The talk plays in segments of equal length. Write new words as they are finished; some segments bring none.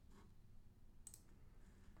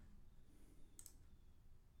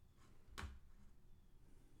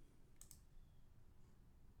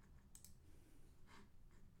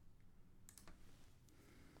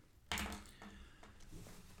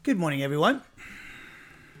Good morning, everyone.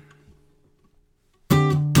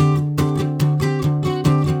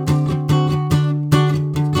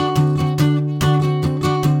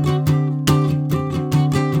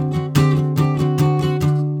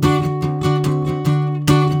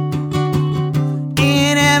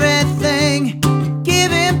 In everything,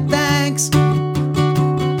 give him thanks,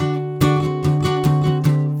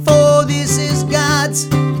 for this is God's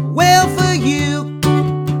will for you.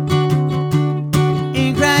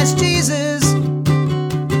 In Christ Jesus,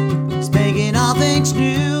 He's making all things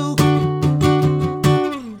new.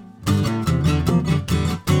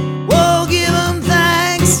 Oh, give Him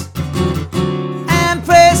thanks and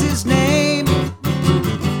praise His name.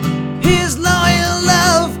 His loyal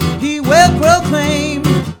love He will proclaim.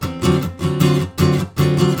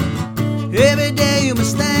 Every day you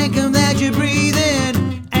must thank Him that you're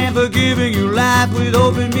breathing and for giving you life with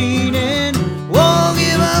open meaning. Oh,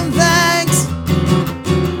 give Him thanks.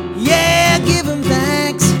 Yeah, give Him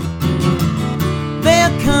thanks.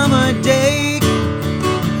 There'll come a day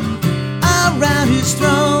around His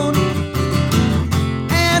throne,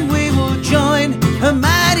 and we will join a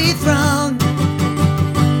mighty throng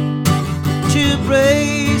to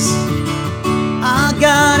praise our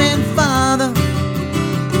God and Father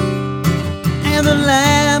and the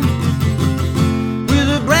Lamb with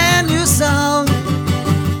a brand new song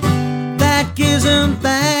that gives Him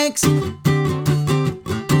thanks.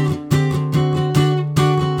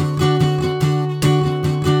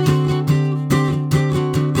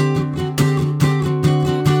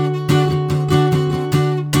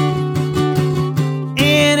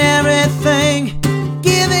 In everything,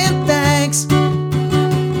 give Him thanks,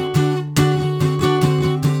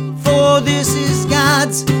 for this is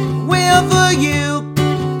God's will for you.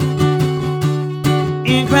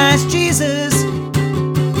 In Christ Jesus,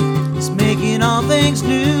 He's making all things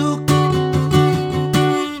new.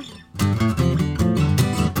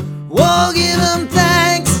 Oh, give Him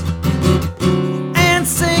thanks and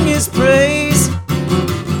sing His praise,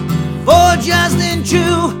 for just and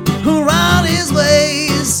true are all His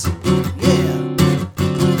ways. Yeah.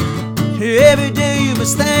 Every day you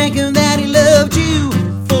must thank Him that He loved you,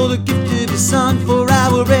 for the gift of His Son for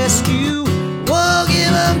our rescue. Oh,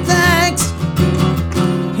 give Him thanks.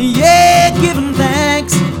 Yeah, give Him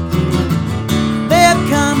thanks. There'll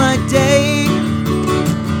come a day,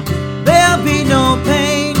 there'll be no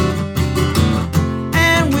pain,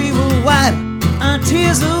 and we will wipe our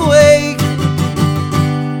tears away.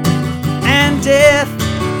 And death,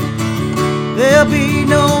 there'll be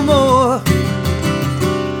no more,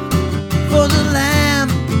 for the Lamb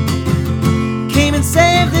came and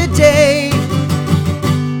saved the day.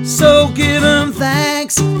 So give Him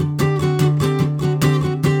thanks.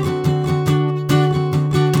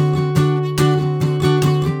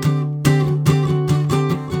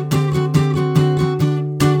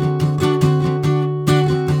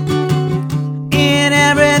 In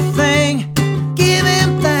everything, give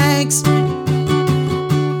Him thanks,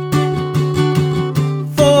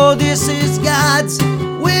 for this is God's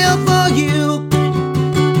will for you.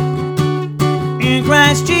 In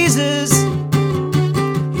Christ Jesus,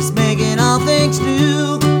 He's making all things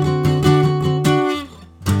new.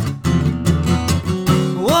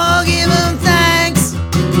 Oh, give Him thanks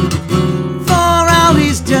for all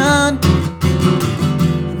He's done.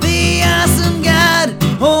 The awesome God,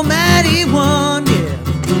 Almighty One, yeah.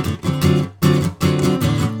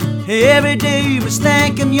 Every day you must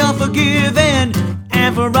thank Him you're forgiven,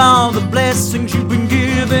 and for all the blessings you've been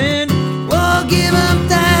given. Oh, give Him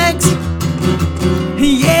thanks.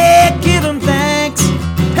 Yeah, give Him thanks.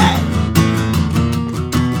 Hey!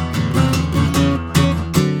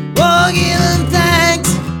 Oh, give Him thanks.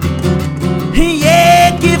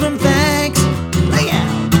 Yeah, give Him thanks. Look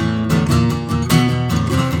out.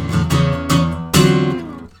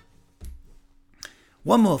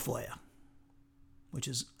 One more for you, which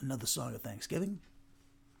is another song of Thanksgiving.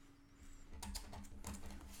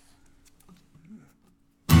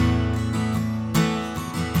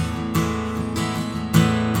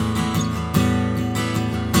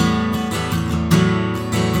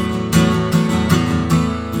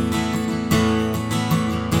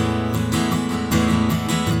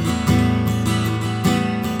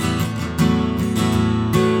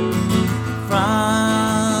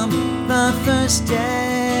 From the first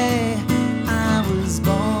day I was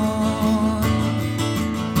born,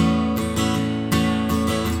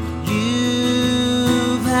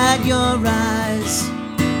 you've had your eyes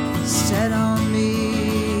set on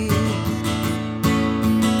me,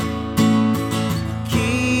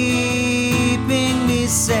 keeping me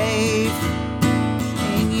safe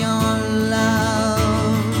in your love.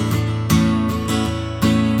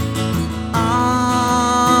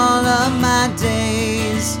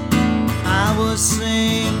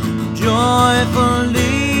 sing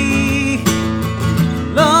joyfully.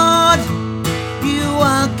 Lord, you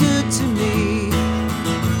are good to me,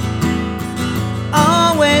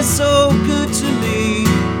 always so good to me.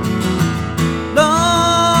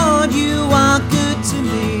 Lord, you are good to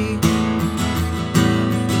me,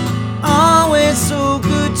 always so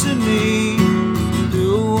good to me.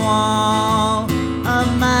 Through all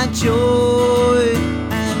of my joy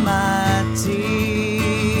and my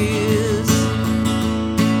tears,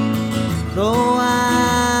 though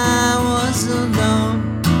I was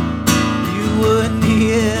alone, you were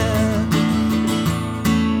near,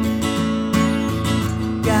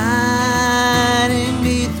 guiding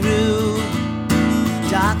me through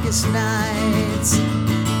darkest nights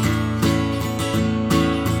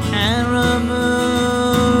and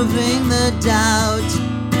removing the doubt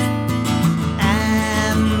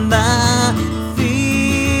and the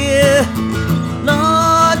fear.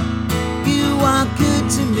 Lord, you are good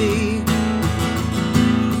to me,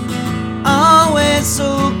 always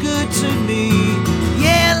so good to me.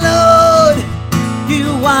 Yeah, Lord,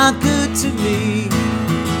 you are good to me,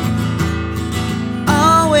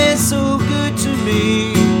 always so good to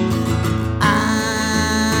me. I'm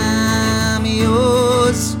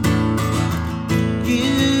yours,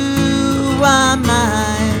 you are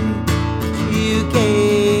mine. You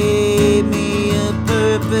gave me a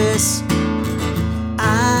purpose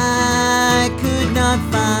I could not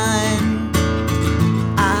find.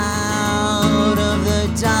 Out of the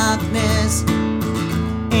darkness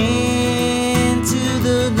into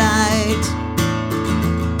the light,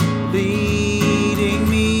 leading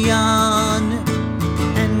me on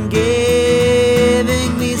and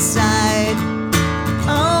giving me sight.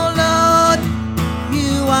 Oh Lord,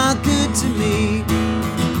 you are good to me,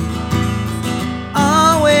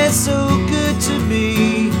 always so good to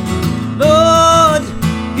me. Lord,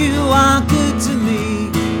 you are good to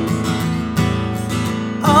me,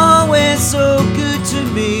 always so good to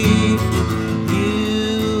me.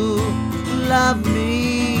 You love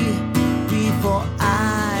me before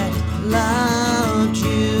I loved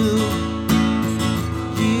you.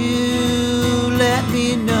 You let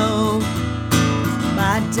me know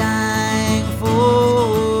by dying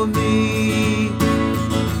for me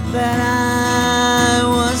that I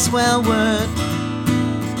was well worth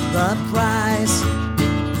the price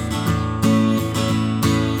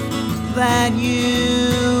that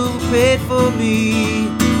you paid for me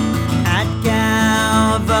at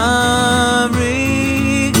Calvary.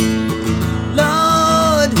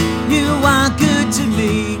 Lord, you are good to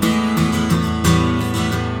me,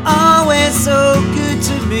 always so good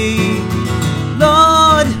to me.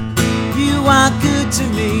 Lord, you are good to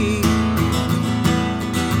me,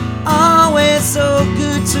 always so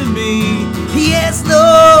good to me. Yes,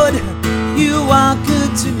 Lord, you are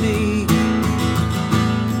good to me,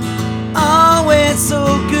 always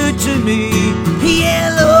so good to me. Yeah,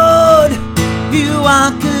 Lord, you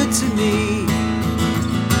are good to me,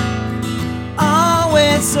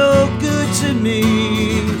 always so good to me.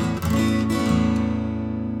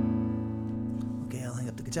 Okay, I'll hang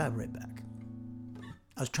up the guitar, right back.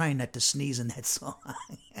 I was trying not to sneeze in that song.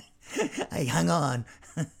 I hung on.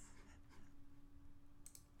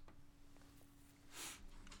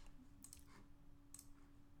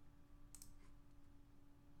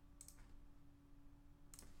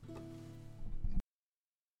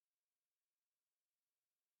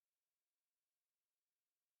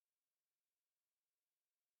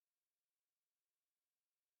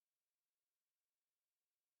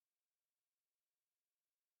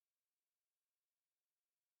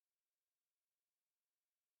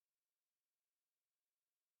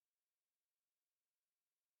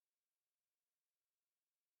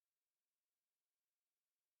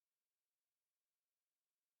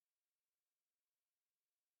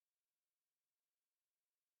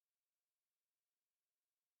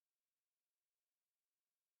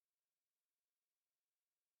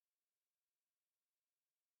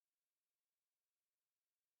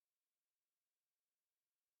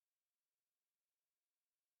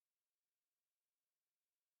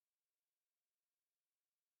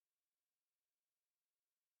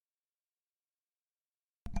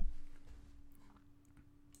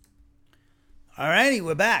 Alrighty,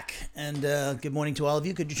 we're back, and good morning to all of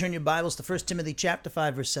you. Could you turn your Bibles to 1 Timothy chapter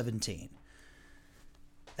 5, verse 17?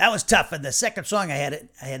 That was tough. In the second song, I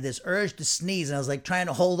had this urge to sneeze, and I was like trying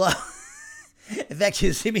to hold up. In fact,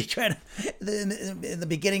 you see me trying to, in the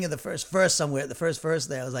beginning of the first verse somewhere, the first verse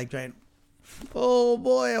there, I was like trying, oh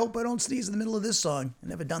boy, I hope I don't sneeze in the middle of this song. I've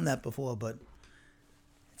never done that before, but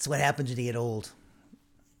it's what happens when you get old.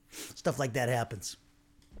 Stuff like that happens.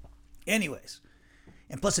 Anyways,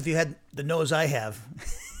 And plus, if you had the nose I have,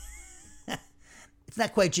 it's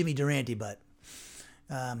not quite Jimmy Durante, but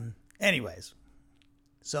anyways.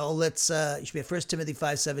 So let's, you should be at 1 Timothy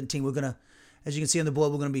 5:17. We're going to, as you can see on the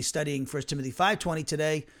board, we're going to be studying 1 Timothy 5:20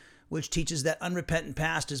 today, which teaches that unrepentant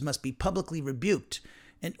pastors must be publicly rebuked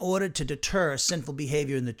in order to deter sinful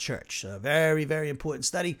behavior in the church. A very, very important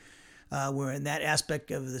study. We're in that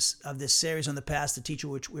aspect of this series on the pastor teacher,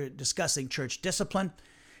 which we're discussing church discipline.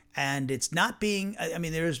 And it's not being,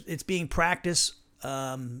 it's being practiced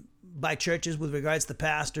by churches with regards to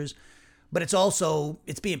pastors, but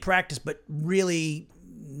it's being practiced, but really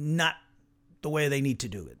not the way they need to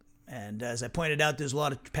do it. And as I pointed out, there's a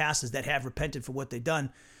lot of pastors that have repented for what they've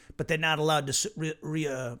done, but they're not allowed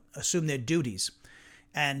to assume their duties.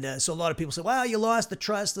 And so a lot of people say, well, you lost the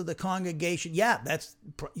trust of the congregation. Yeah,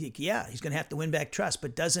 he's going to have to win back trust,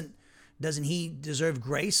 but doesn't he deserve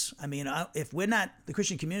grace? I mean, if the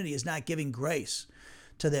Christian community is not giving grace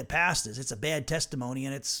to their pastors, it's a bad testimony.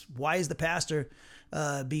 And why is the pastor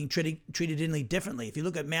being treated any differently? If you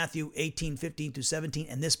look at Matthew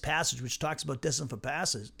 18:15-17 and this passage, which talks about discipline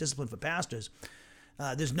for pastors,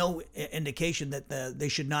 there's no indication that they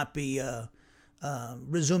should not be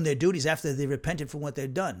resume their duties after they repented from what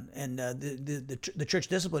they've done. And the church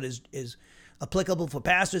discipline is applicable for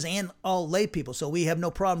pastors and all lay people. So we have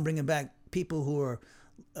no problem bringing back people who are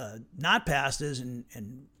not pastors and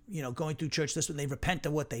going through church discipline. They repent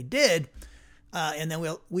of what they did, and then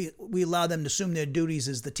we allow them to assume their duties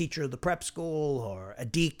as the teacher of the prep school or a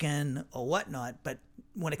deacon or whatnot. But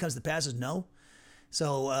when it comes to pastors, no.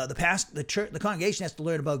 So the congregation has to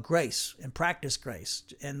learn about grace and practice grace.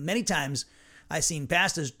 And many times I've seen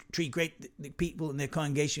pastors treat the people in their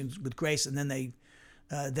congregations with grace, and then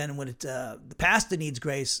then when the pastor needs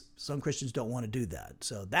grace, some Christians don't want to do that.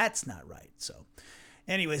 So that's not right. So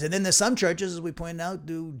anyways, and then there's some churches, as we pointed out,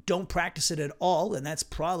 don't practice it at all, and that's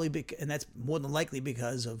that's more than likely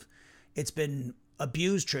because of it's been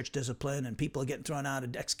abused church discipline, and people are getting thrown out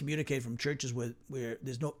and excommunicated from churches where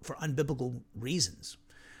there's for unbiblical reasons.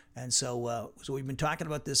 And so we've been talking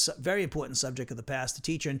about this very important subject of the pastor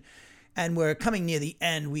teacher, and we're coming near the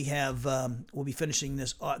end. We have we'll be finishing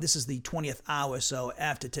this. This is the 20th hour. So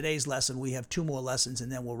after today's lesson, we have 2 more lessons,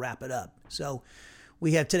 and then we'll wrap it up. So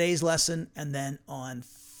we have today's lesson, and then on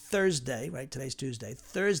Thursday, right? Today's Tuesday.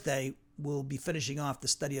 Thursday, we'll be finishing off the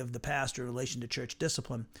study of the pastor in relation to church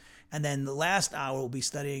discipline. And then the last hour we'll be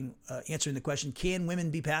studying, answering the question, can women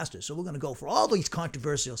be pastors? So we're going to go for all these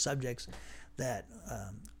controversial subjects that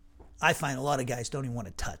I find a lot of guys don't even want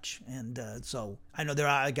to touch. And so I know there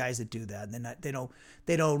are guys that do that, and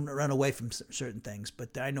they don't run away from certain things.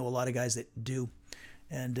 But I know a lot of guys that do,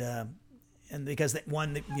 and because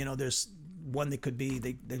there's one that could be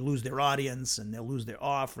they lose their audience and they'll lose their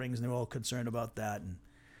offerings, and they're all concerned about that. And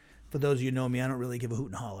for those of you who know me, I don't really give a hoot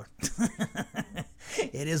and holler.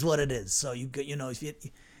 It is what it is. So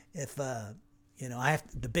if I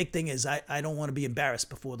have the big thing is I don't want to be embarrassed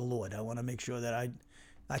before the Lord. I want to make sure that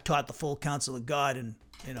I taught the full counsel of God, and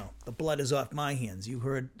the blood is off my hands. You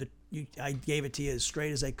heard I gave it to you as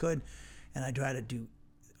straight as I could, and I try to do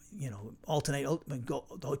alternate,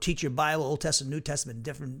 teach your Bible, Old Testament, New Testament,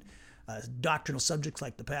 different doctrinal subjects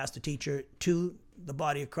like the pastor teacher to the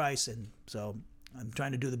body of Christ. And so I'm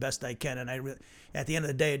trying to do the best I can, and at the end of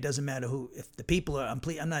the day, it doesn't matter if the people are.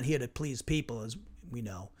 I'm not here to please people, as we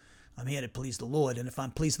know. I'm here to please the Lord, and if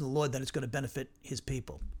I'm pleasing the Lord, then it's going to benefit His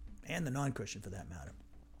people and the non-Christian for that matter.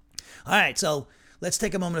 All right, so let's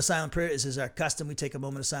take a moment of silent prayer. As is our custom, we take a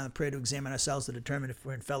moment of silent prayer to examine ourselves to determine if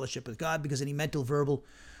we're in fellowship with God, because any mental, verbal,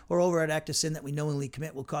 or overt act of sin that we knowingly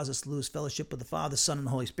commit will cause us to lose fellowship with the Father, Son, and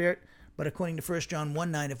the Holy Spirit. But according to 1 John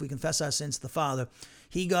 1:9, if we confess our sins to the Father,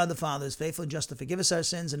 He, God the Father, is faithful and just to forgive us our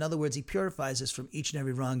sins. In other words, He purifies us from each and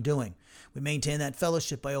every wrongdoing. We maintain that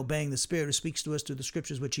fellowship by obeying the Spirit who speaks to us through the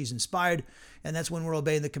Scriptures which He's inspired, and that's when we're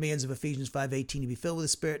obeying the commands of Ephesians 5:18 to be filled with the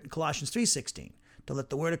Spirit, and Colossians 3:16 to let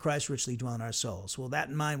the Word of Christ richly dwell in our souls. So with that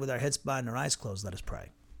in mind, with our heads bowed and our eyes closed, let us pray.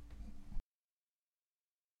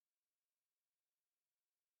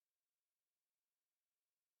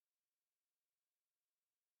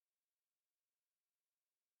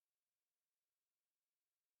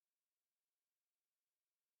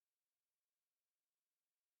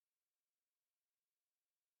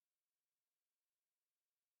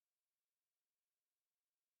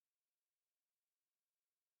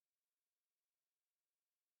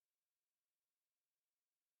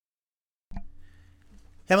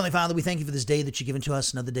 Heavenly Father, we thank you for this day that you've given to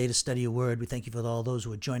us, another day to study your word. We thank you for all those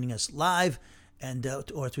who are joining us live and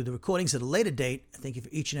or through the recordings at a later date. I thank you for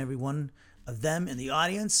each and every one of them in the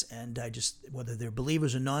audience, and whether they're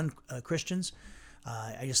believers or non-Christians.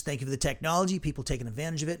 I just thank you for the technology, people taking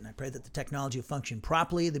advantage of it, and I pray that the technology will function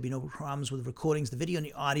properly. There'll be no problems with the recordings, the video, and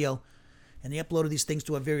the audio, and the upload of these things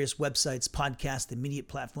to our various websites, podcasts, and media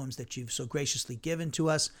platforms that you've so graciously given to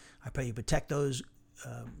us. I pray you protect those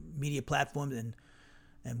media platforms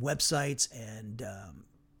and websites and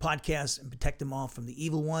podcasts, and protect them all from the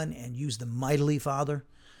evil one, and use them mightily, Father,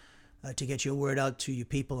 to get your word out to your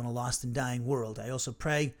people in a lost and dying world. I also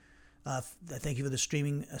pray, I thank you for the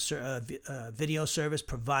streaming video service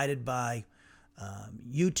provided by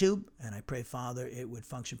YouTube, and I pray, Father, it would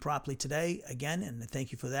function properly today again, and I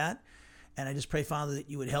thank you for that. And I just pray, Father, that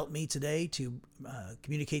you would help me today to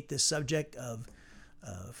communicate this subject of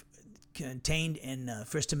contained in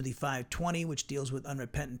 1 Timothy 5:20, which deals with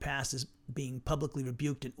unrepentant pastors being publicly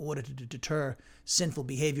rebuked in order to deter sinful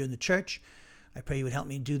behavior in the church. I pray you would help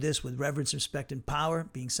me do this with reverence, respect, and power,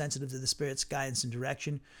 being sensitive to the Spirit's guidance and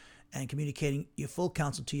direction, and communicating your full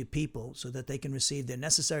counsel to your people so that they can receive their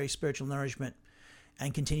necessary spiritual nourishment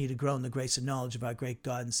and continue to grow in the grace and knowledge of our great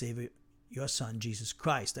God and Savior, your Son, Jesus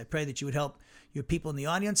Christ. I pray that you would help your people in the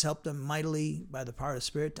audience, help them mightily by the power of the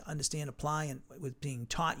Spirit to understand, apply, and with being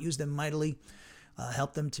taught, use them mightily.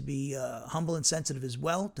 Help them to be humble and sensitive as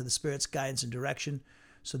well to the Spirit's guidance and direction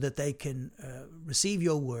so that they can receive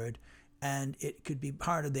your word, and it could be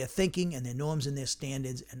part of their thinking and their norms and their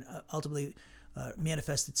standards, and ultimately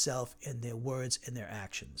manifest itself in their words and their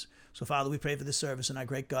actions. So, Father, we pray for this service in our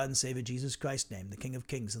great God and Savior, Jesus Christ's name, the King of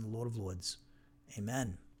Kings and the Lord of Lords.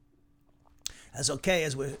 Amen. As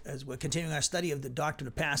we're continuing our study of the doctrine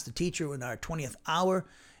of pastor teacher in our 20th hour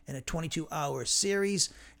in a 22-hour series,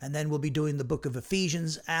 and then we'll be doing the book of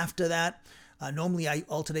Ephesians after that. Normally I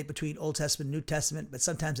alternate between Old Testament and New Testament, but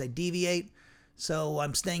sometimes I deviate. So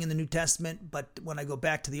I'm staying in the New Testament, but when I go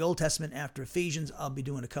back to the Old Testament after Ephesians, I'll be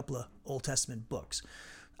doing a couple of Old Testament books.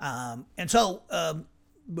 So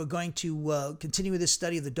we're going to continue with this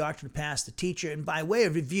study of the doctrine of pastor teacher. And by way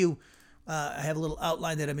of review, I have a little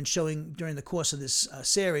outline that I've been showing during the course of this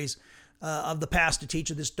series of the pastor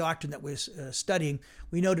teacher, this doctrine that we're studying.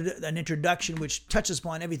 We noted an introduction which touches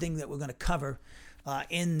upon everything that we're going to cover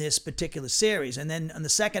in this particular series. And then on the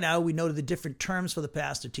second hour, we noted the different terms for the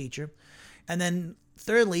pastor teacher. And then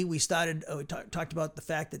thirdly, we talked about the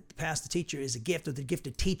fact that the pastor teacher is a gift, or the gift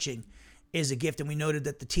of teaching is a gift. And we noted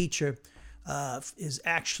that the teacher is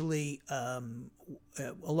actually,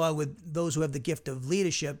 along with those who have the gift of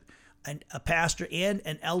leadership, a pastor and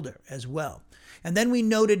an elder as well. And then we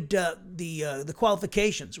noted the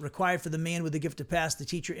qualifications required for the man with the gift of pastor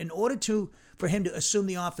teacher in order for him to assume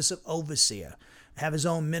the office of overseer, have his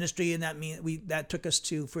own ministry, and that took us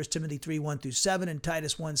to 1 Timothy 3:1-7 and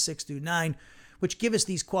Titus 1:6-9, which give us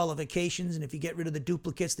these qualifications. And if you get rid of the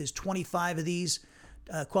duplicates, there's 25 of these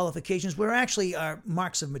qualifications, where actually are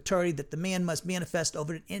marks of maturity that the man must manifest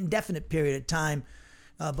over an indefinite period of time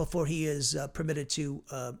before he is permitted to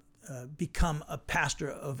become a pastor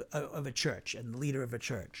of a church and leader of a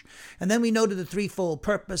church. And then we noted the threefold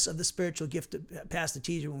purpose of the spiritual gift of pastor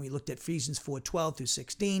teacher when we looked at Ephesians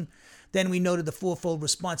 4:12-16. Then we noted the fourfold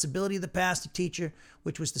responsibility of the pastor teacher,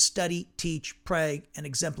 which was to study, teach, pray, and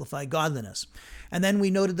exemplify godliness. And then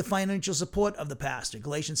we noted the financial support of the pastor,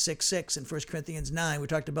 Galatians 6:6 and 1 Corinthians 9. We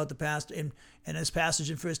talked about the pastor in this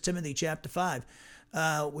passage in 1 Timothy chapter 5.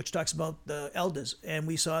 Which talks about the elders. And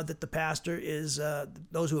we saw that the pastor is,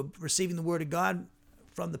 those who are receiving the word of God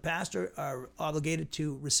from the pastor are obligated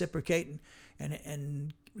to reciprocate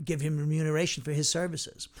and give him remuneration for his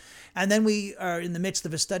services. And then we are in the midst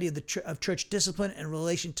of a study of church discipline in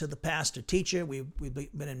relation to the pastor teacher. We've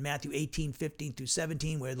been in Matthew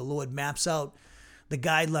 18:15-17, where the Lord maps out the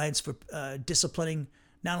guidelines for disciplining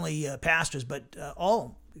not only pastors, but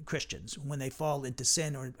all Christians when they fall into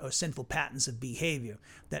sin or sinful patterns of behavior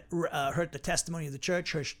that hurt the testimony of the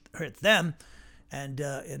church, hurt them. And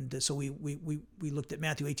so we looked at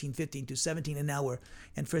Matthew 18:15-17, and now we're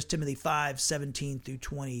in 1 Timothy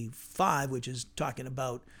 5:17-25, which is talking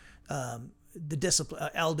about the discipline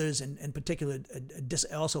elders, and in particular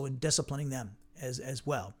also in disciplining them as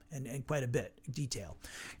well, and quite a bit of detail.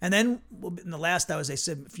 And then in the last hour, as I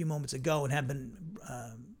said a few moments ago, and have been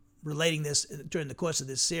relating this during the course of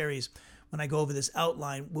this series, when I go over this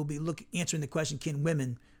outline, we'll be answering the question, can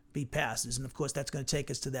women be pastors? And of course, that's going to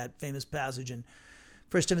take us to that famous passage in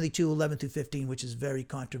 1 Timothy 2:11-15, which is very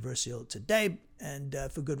controversial today, and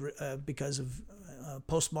for good, because of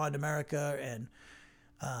postmodern America and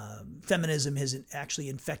feminism has actually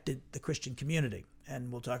infected the Christian community.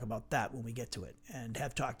 And we'll talk about that when we get to it, and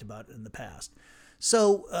have talked about it in the past.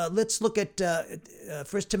 So let's look at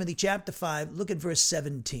 1 Timothy chapter 5, look at verse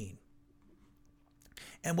 17.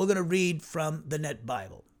 And we're going to read from the Net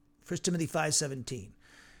Bible, 1 Timothy 5:17.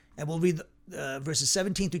 And we'll read verses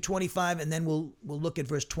 17 through 25, and then we'll look at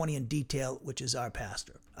verse 20 in detail, which is our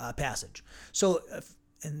passage. So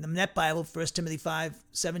in the Net Bible, 1 Timothy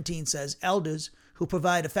 5:17 says, elders who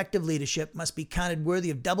provide effective leadership must be counted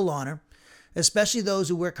worthy of double honor, especially those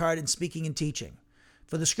who work hard in speaking and teaching.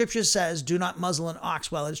 For the scripture says, do not muzzle an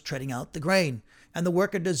ox while it is treading out the grain, and the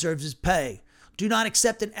worker deserves his pay. Do not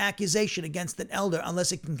accept an accusation against an elder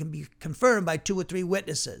unless it can be confirmed by 2 or 3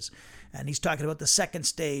 witnesses. And he's talking about the second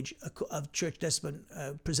stage of church discipline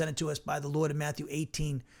presented to us by the Lord in Matthew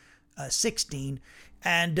 18:16.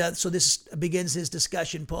 And so this begins his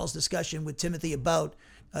discussion, Paul's discussion with Timothy about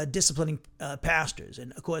disciplining pastors.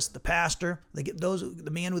 And of course, the pastor, the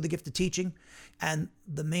man with the gift of teaching, and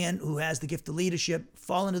the man who has the gift of leadership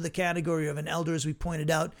fall into the category of an elder, as we pointed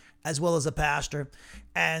out, as well as a pastor.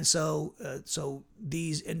 And so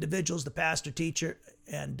these individuals, the pastor, teacher,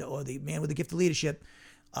 or the man with the gift of leadership,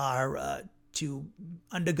 are to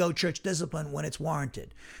undergo church discipline when it's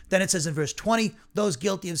warranted. Then it says in verse 20, those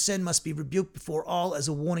guilty of sin must be rebuked before all as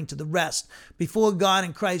a warning to the rest. Before God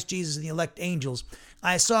and Christ Jesus and the elect angels,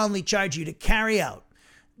 I solemnly charge you to carry out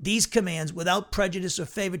these commands without prejudice or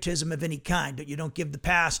favoritism of any kind. That you don't give the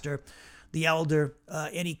pastor, the elder,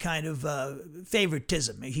 any kind of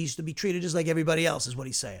favoritism. He's to be treated just like everybody else, is what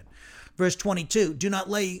he's saying. Verse 22, do not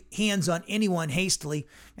lay hands on anyone hastily,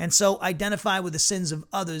 and so identify with the sins of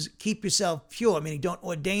others. Keep yourself pure, meaning don't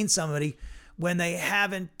ordain somebody when they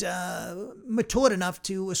haven't matured enough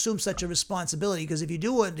to assume such a responsibility. Because if you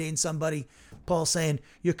do ordain somebody, Paul's saying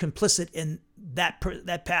you're complicit in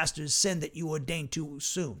that pastor's sin that you ordained too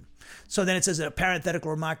soon. So then it says that a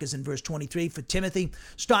parenthetical remark is in verse 23 for Timothy.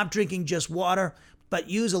 Stop drinking just water, but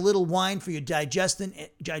use a little wine for your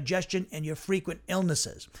digestion and your frequent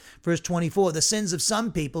illnesses. Verse 24, the sins of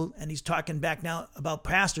some people, and he's talking back now about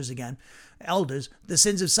pastors again, elders, the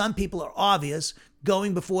sins of some people are obvious,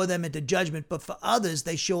 going before them into judgment, but for others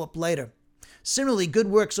they show up later. Similarly, good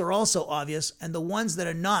works are also obvious, and the ones that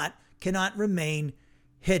are not cannot remain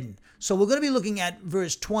hidden. So we're going to be looking at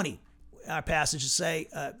verse 20, our passage,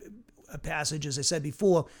 a passage, as I said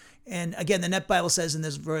before. And again, the Net Bible says in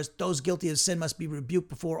this verse, those guilty of sin must be rebuked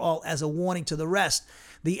before all as a warning to the rest.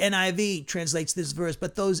 The NIV translates this verse,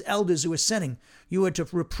 but those elders who are sinning, you are to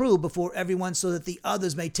reprove before everyone so that the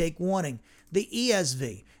others may take warning. The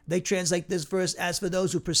ESV, they translate this verse, as for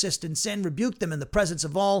those who persist in sin, rebuke them in the presence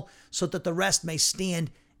of all so that the rest may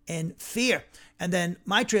stand in fear. And then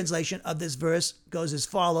my translation of this verse goes as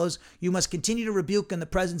follows. You must continue to rebuke in the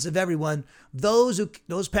presence of everyone those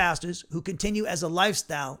pastors who continue as a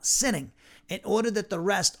lifestyle sinning, in order that the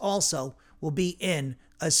rest also will be in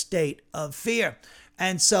a state of fear.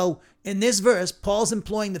 And so in this verse, Paul's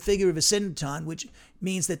employing the figure of a syndeton, which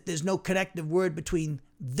means that there's no connective word between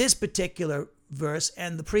this particular verse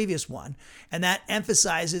and the previous one. And that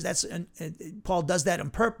emphasizes, Paul does that on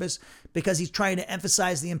purpose because he's trying to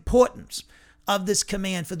emphasize the importance of this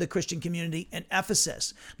command for the Christian community in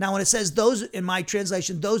Ephesus. Now, when it says those, in my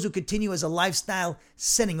translation, those who continue as a lifestyle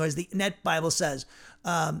sinning, or as the Net Bible says,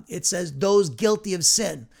 it says those guilty of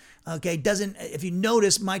sin. Okay, if you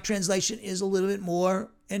notice, my translation is a little bit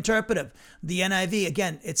more interpretive. The NIV,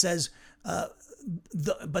 again, it says,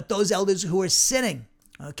 but those elders who are sinning.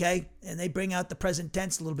 Okay, and they bring out the present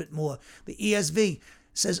tense a little bit more. The ESV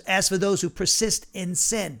says, as for those who persist in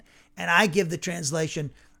sin. And I give the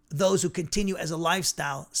translation, those who continue as a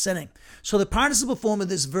lifestyle sinning. So the participle form of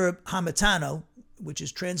this verb, hamatano, which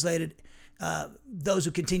is translated, those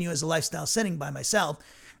who continue as a lifestyle sinning by myself,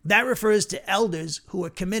 that refers to elders who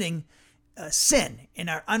are committing sin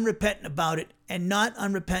and are unrepentant about it, and not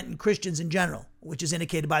unrepentant Christians in general, which is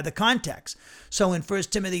indicated by the context. So in 1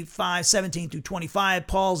 Timothy 5:17 through 25,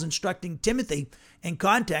 Paul's instructing Timothy in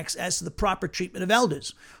context as to the proper treatment of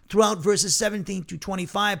elders. Throughout verses 17 to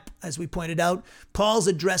 25, as we pointed out, Paul's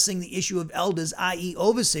addressing the issue of elders, i.e.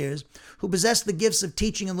 overseers, who possess the gifts of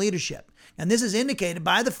teaching and leadership. And this is indicated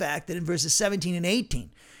by the fact that in verses 17 and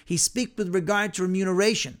 18, he speaks with regard to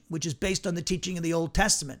remuneration, which is based on the teaching of the Old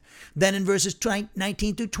Testament. Then in verses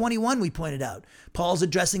 19 through 21, we pointed out, Paul's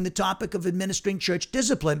addressing the topic of administering church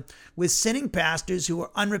discipline with sinning pastors who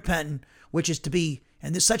are unrepentant, which is to be,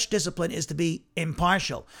 and this such discipline is to be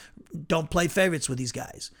impartial. Don't play favorites with these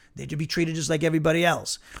guys. They're to be treated just like everybody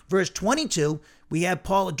else. Verse 22, we have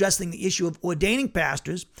Paul addressing the issue of ordaining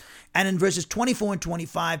pastors. And in verses 24 and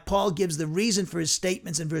 25, Paul gives the reason for his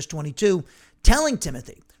statements in verse 22, telling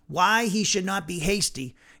Timothy why he should not be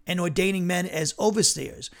hasty in ordaining men as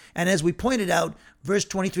overseers. And as we pointed out, verse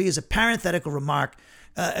 23 is a parenthetical remark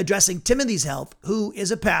addressing Timothy's health, who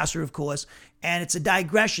is a pastor, of course, and it's a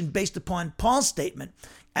digression based upon Paul's statement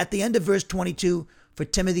at the end of verse 22 for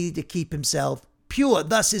Timothy to keep himself pure.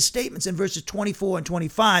 Thus, his statements in verses 24 and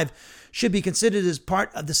 25 should be considered as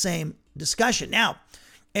part of the same discussion. Now,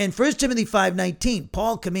 in 1 Timothy 5:19,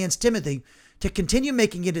 Paul commands Timothy to continue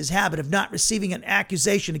making it his habit of not receiving an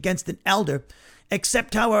accusation against an elder,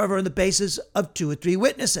 except, however, on the basis of 2 or 3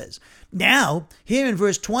 witnesses. Now, here in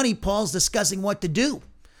verse 20, Paul's discussing what to do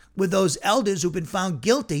with those elders who've been found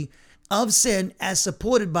guilty of sin as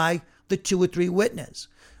supported by the 2 or 3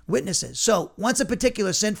 witnesses. So, once a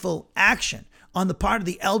particular sinful action on the part of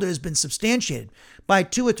the elder has been substantiated by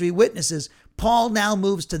 2 or 3 witnesses, Paul now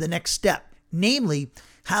moves to the next step, namely,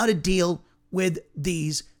 how to deal with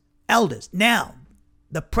these elders. Now,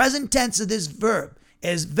 the present tense of this verb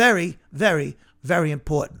is very, very, very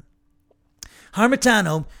important.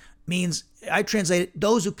 Harmatano means, I translate it,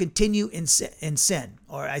 those who continue in sin.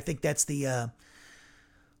 Or I think that's the,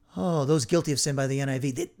 those guilty of sin by the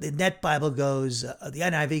NIV. The Net Bible goes, the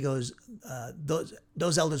NIV goes,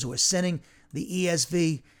 those elders who are sinning. The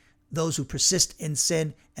ESV, those who persist in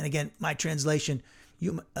sin. And again, my translation,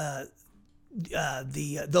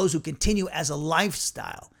 those who continue as a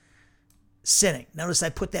lifestyle sinning. Notice I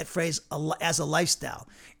put that phrase as a lifestyle.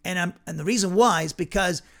 And the reason why is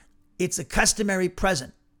because it's a customary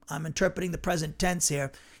present. I'm interpreting the present tense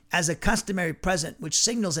here as a customary present, which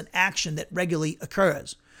signals an action that regularly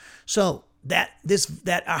occurs. So that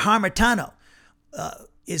harmatano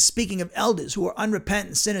is speaking of elders who are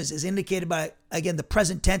unrepentant sinners, is indicated by, again, the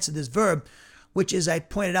present tense of this verb, which, as I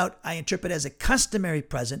pointed out, I interpret as a customary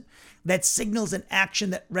present that signals an action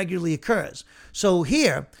that regularly occurs. So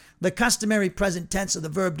here, the customary present tense of the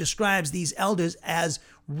verb describes these elders as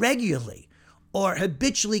regularly or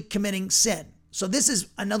habitually committing sin. So this is,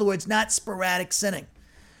 in other words, not sporadic sinning.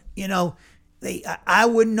 You know, I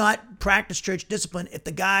would not practice church discipline if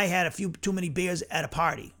the guy had a few too many beers at a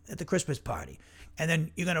party, at the Christmas party, and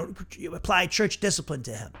then you're going to apply church discipline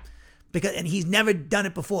to him. And he's never done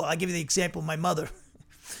it before. I'll give you the example of my mother,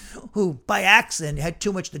 who by accident had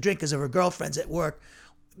too much to drink because of her girlfriends at work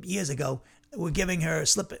years ago were giving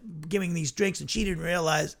these drinks, and she didn't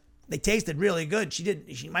realize they tasted really good.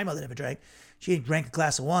 My mother never drank. She drank a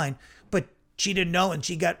glass of wine, but she didn't know, and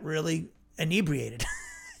she got really inebriated,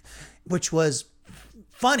 which was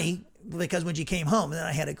funny because when she came home, then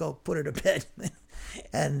I had to go put her to bed,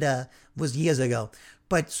 and was years ago.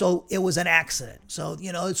 But so it was an accident. So,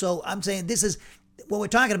 so I'm saying this is what we're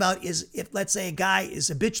talking about is if, let's say, a guy is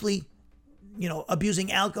habitually,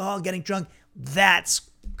 abusing alcohol, getting drunk, that's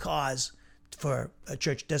cause for a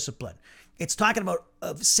church discipline. It's talking about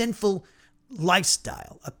a sinful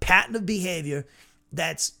lifestyle, a pattern of behavior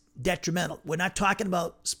that's detrimental. We're not talking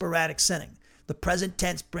about sporadic sinning. The present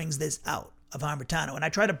tense brings this out of harmatano. And I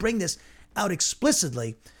try to bring this out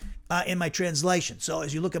explicitly in my translation. So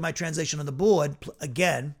as you look at my translation on the board,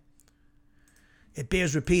 again, it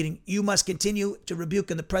bears repeating, you must continue to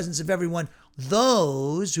rebuke in the presence of everyone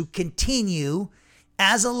those who continue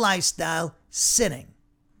as a lifestyle sinning.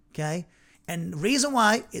 Okay? And the reason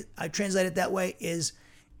why I translate it that way is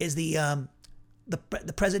the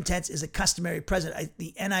present tense is a customary present.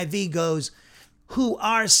 The NIV goes, who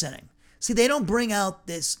are sinning. See, they don't bring out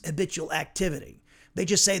this habitual activity. They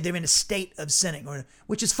just say they're in a state of sinning,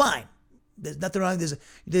 which is fine. There's nothing wrong.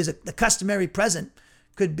 The customary present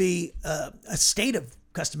could be a state of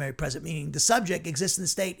customary present, meaning the subject exists in the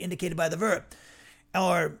state indicated by the verb.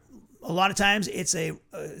 Or a lot of times it's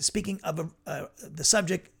speaking of the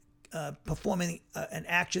subject performing an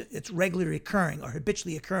action that's regularly occurring or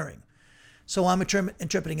habitually occurring. So I'm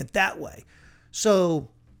interpreting it that way. So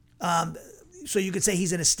you could say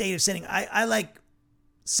he's in a state of sinning. I like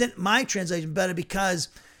my translation better because,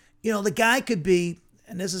 the guy could be,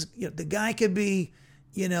 and this is, the guy could be,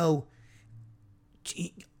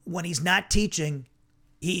 when he's not teaching,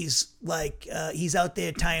 he's like, he's out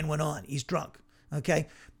there tying one on. He's drunk. Okay.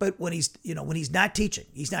 But when he's not teaching,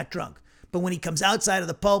 he's not drunk. But when he comes outside of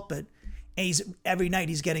the pulpit and every night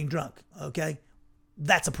he's getting drunk. Okay.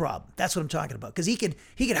 That's a problem. That's what I'm talking about. Cause he could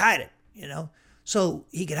hide it, so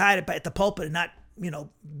he could hide it at the pulpit and not,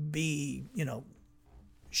 be,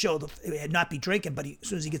 not be drinking. But as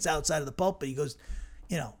soon as he gets outside of the pulpit, he goes,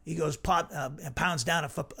 and pounds down a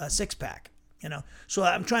 6-pack, So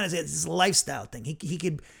I'm trying to say this is a lifestyle thing. He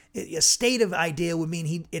could, a state of idea would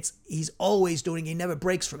mean he's always doing, he never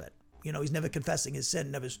breaks from it. He's never confessing his sin,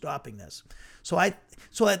 never stopping this. So at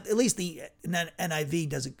least the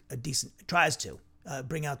NIV tries to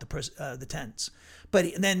bring out the tense. But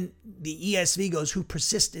then the ESV goes, who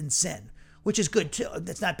persist in sin, which is good too.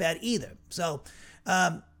 That's not bad either. So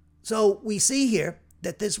we see here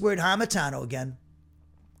that this word harmatano again,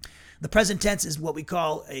 the present tense is what we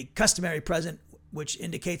call a customary present, which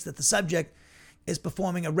indicates that the subject is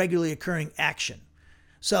performing a regularly occurring action.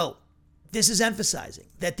 So this is emphasizing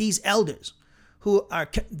that these elders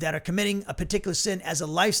that are committing a particular sin as a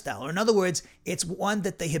lifestyle, or in other words, it's one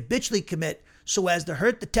that they habitually commit so as to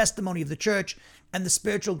hurt the testimony of the church and the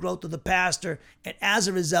spiritual growth of the pastor, and as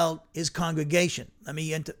a result, his congregation. Let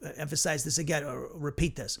me emphasize this again, or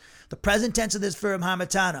repeat this. The present tense of this verb,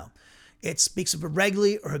 hamartano, it speaks of a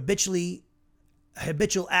regularly or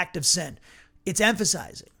habitual act of sin. It's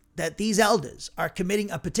emphasizing that these elders are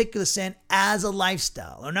committing a particular sin as a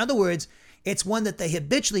lifestyle. Or in other words, it's one that they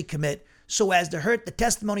habitually commit so as to hurt the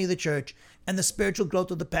testimony of the church and the spiritual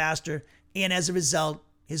growth of the pastor, and as a result,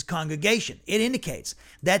 his congregation. It indicates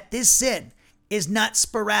that this sin is not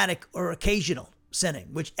sporadic or occasional sinning,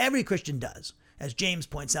 which every Christian does, as James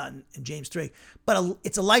points out in James 3, but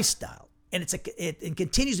it's a lifestyle, and it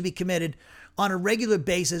continues to be committed on a regular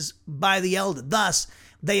basis by the elder. Thus,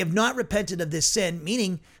 they have not repented of this sin,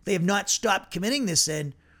 meaning they have not stopped committing this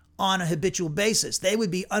sin on a habitual basis. They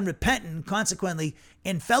would be unrepentant and consequently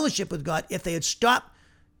in fellowship with God if they had stopped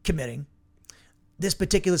committing this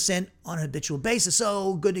particular sin on a habitual basis.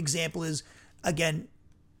 So a good example is, again,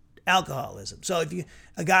 alcoholism. So if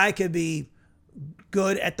a guy could be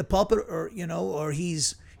good at the pulpit, or he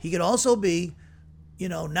could also be,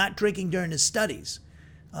 not drinking during his studies.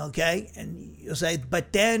 Okay. And you'll say,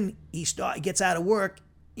 but then he gets out of work,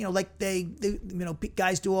 like they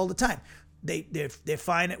guys do all the time. They're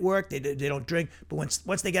fine at work. They don't drink, but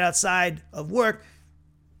once they get outside of work,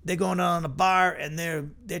 they're going on a bar and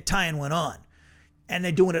they're tying one on, and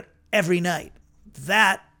they're doing it every night.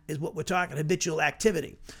 That is what we're talking, habitual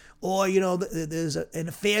activity. Or there's an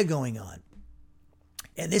affair going on,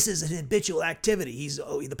 and this is an habitual activity.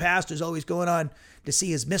 The pastor's always going on to see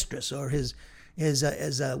his mistress, or his was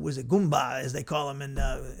it Gumba, as they call him in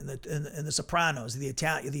the Sopranos,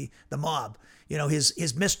 the mob.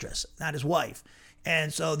 His mistress, not his wife.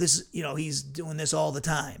 And so this, he's doing this all the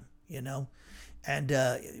time, and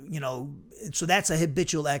so that's a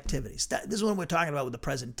habitual activity. This is what we're talking about with the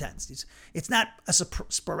present tense. It's not a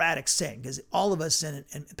sporadic sin, because all of us sin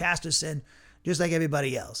and pastors sin just like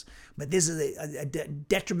everybody else. But this is a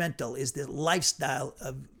detrimental, is the lifestyle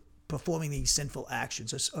of performing these sinful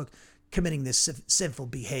actions, or committing this sinful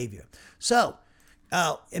behavior. So,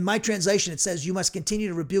 in my translation, it says, you must continue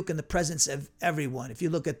to rebuke in the presence of everyone. If you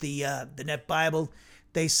look at the Net Bible,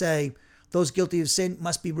 they say, those guilty of sin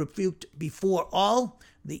must be rebuked before all.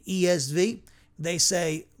 The ESV, they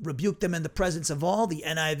say, rebuke them in the presence of all. The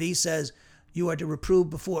NIV says, you are to reprove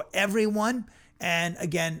before everyone. And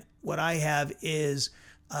again, what I have is,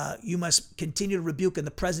 you must continue to rebuke in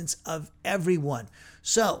the presence of everyone.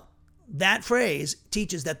 So, that phrase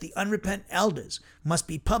teaches that the unrepentant elders must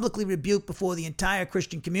be publicly rebuked before the entire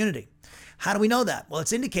Christian community. How do we know that? Well,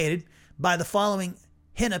 it's indicated by the following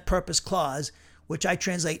hina purpose clause, which I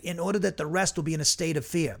translate, in order that the rest will be in a state of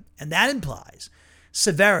fear. And that implies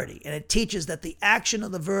severity, and it teaches that the action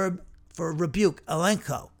of the verb for rebuke,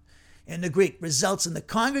 elenko, in the Greek, results in the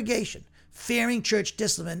congregation fearing church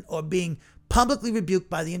discipline or being publicly rebuked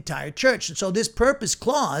by the entire church. And so this purpose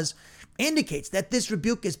clause indicates that this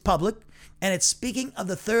rebuke is public, and it's speaking of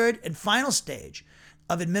the third and final stage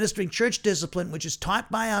of administering church discipline, which is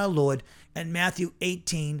taught by our Lord in Matthew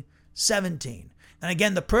 18:17. And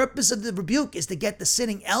again, the purpose of the rebuke is to get the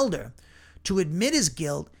sinning elder to admit his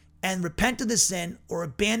guilt and repent of the sin, or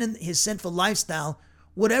abandon his sinful lifestyle,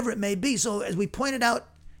 whatever it may be. So as we pointed out,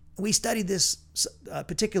 we studied this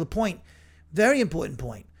particular point, very important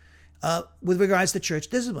point, with regards to church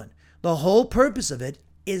discipline. The whole purpose of it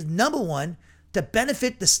is, number one, to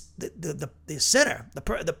benefit the sinner,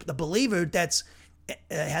 the believer that's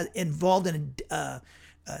involved in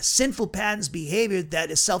sinful patterns behavior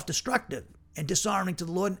that is self-destructive and dishonoring to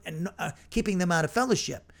the Lord, and keeping them out of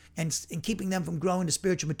fellowship, and keeping them from growing to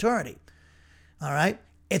spiritual maturity. All right?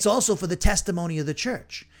 It's also for the testimony of the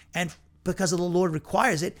church, and because the Lord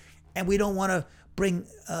requires it, and we don't want to bring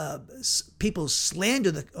people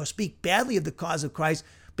slander or speak badly of the cause of Christ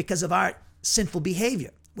because of our sinful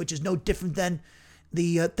behavior, which is no different than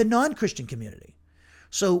the non-Christian community.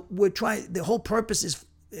 So we're trying. The whole purpose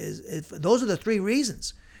is those are the three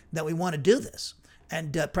reasons that we want to do this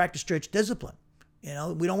and practice church discipline. We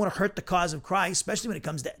don't want to hurt the cause of Christ, especially when it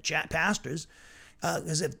comes to pastors,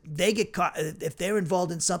 because if they get caught, if they're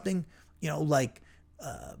involved in something, like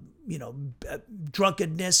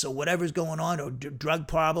drunkenness or whatever's going on, or drug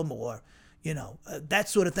problem, or that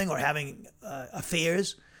sort of thing, or having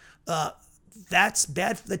affairs. That's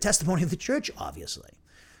bad for the testimony of the church, obviously.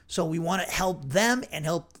 So we want to help them and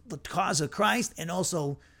help the cause of Christ, and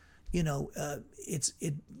also, it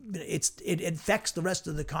infects the rest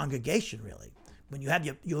of the congregation, really. When you have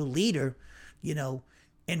your leader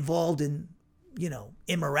involved in,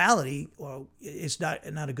 immorality, or it's not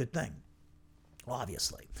a good thing,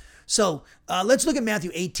 obviously. So let's look at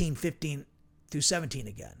Matthew 18:15 through 17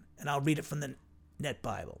 again, and I'll read it from the Net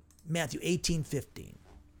Bible. Matthew 18:15.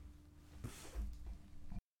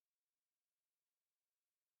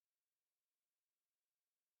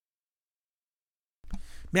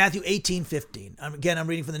 Matthew 18:15. Again, I'm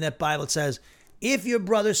reading from the Net Bible. It says, if your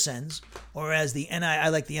brother sins, or as I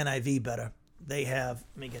like the NIV better. They have,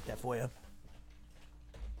 let me get that for you.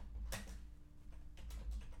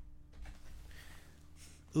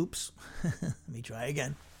 Oops. Let me try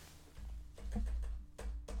again.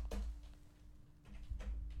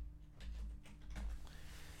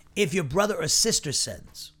 If your brother or sister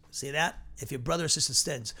sins. See that? If your brother or sister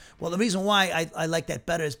sins. Well, the reason why I like that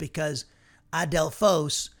better is because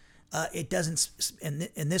adelphos, it doesn't,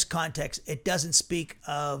 in this context, it doesn't speak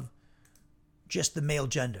of just the male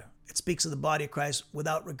gender. It speaks of the body of Christ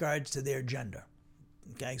without regards to their gender.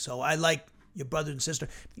 Okay, so I like your brother and sister.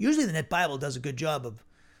 Usually the Net Bible does a good job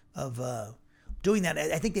of doing that.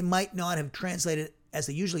 I think they might not have translated as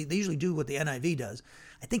they usually do what the NIV does.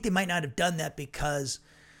 I think they might not have done that because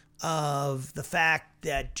of the fact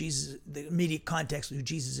that Jesus, the immediate context who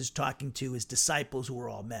Jesus is talking to his disciples who were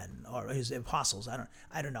all men, or his apostles.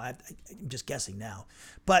 I don't know. I'm just guessing now.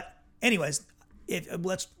 But anyways,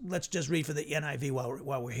 let's just read for the NIV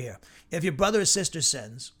while we're here. If your brother or sister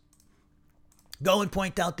sins, go and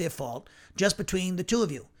point out their fault just between the two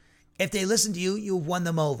of you. If they listen to you, you've won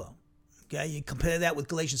them over. Okay, you compare that with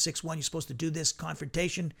Galatians 6:1. You're supposed to do this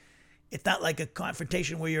confrontation. It's not like a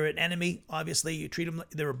confrontation where you're an enemy. Obviously, you treat them like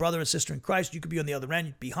they're a brother or sister in Christ. You could be on the other end.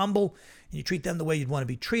 You'd be humble, and you treat them the way you'd want to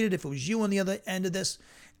be treated if it was you on the other end of this.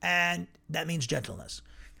 And that means gentleness.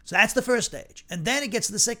 So that's the first stage. And then it gets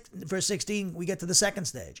to verse 16, we get to the second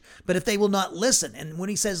stage. But if they will not listen, and when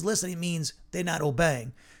he says listen, it means they're not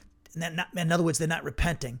obeying. In other words, they're not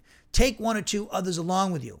repenting. Take one or two others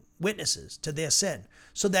along with you, witnesses to their sin,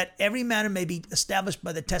 so that every matter may be established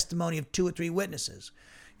by the testimony of 2 or 3 witnesses.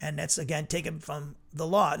 And that's, again, taken from the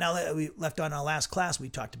law. Now, we left on our last class, we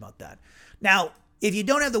talked about that. Now, if you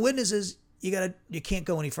don't have the witnesses, you can't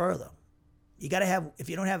go any further. You got to have, if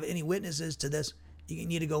you don't have any witnesses to this, you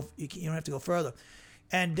need to go, you don't have to go further.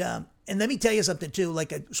 And let me tell you something, too. Like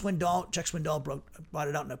Chuck Swindoll brought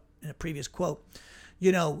it out in a previous quote.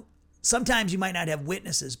 Sometimes you might not have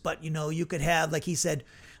witnesses, but, you could have, like he said,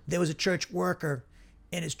 there was a church worker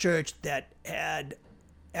in his church that had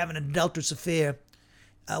an adulterous affair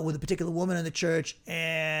with a particular woman in the church,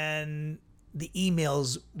 and the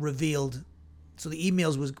emails revealed. So the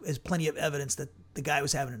emails is plenty of evidence that the guy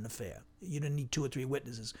was having an affair. You didn't need 2 or 3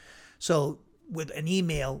 witnesses. So with an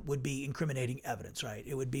email would be incriminating evidence, right?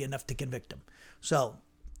 It would be enough to convict him. So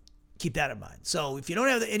keep that in mind. So if you don't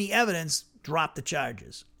have any evidence, drop the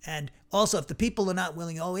charges. And also, if the people are not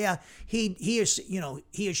willing, oh yeah, he or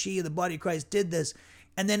she or the body of Christ did this,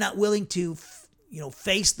 and they're not willing to,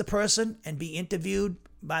 face the person and be interviewed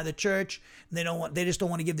by the church, and they just don't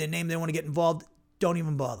want to give their name, they don't want to get involved, don't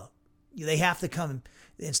even bother. They have to come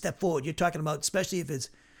and step forward. You're talking about, especially if it's,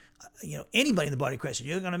 anybody in the body of Christ.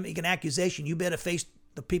 You're going to make an accusation, you better face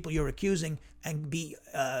the people you're accusing and be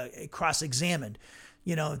cross-examined.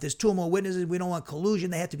 If there's 2 or more witnesses, we don't want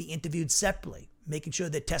collusion. They have to be interviewed separately, making sure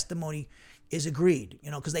their testimony is agreed.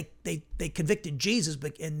 Because they convicted Jesus,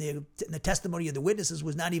 but in the testimony of the witnesses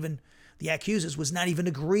was not even, the accusers was not even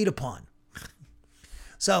agreed upon.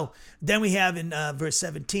 So then we have in verse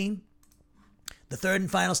 17, the third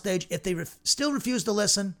and final stage. If they still refuse to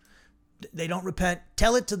listen, they don't repent,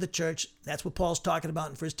 tell it to the church. That's what Paul's talking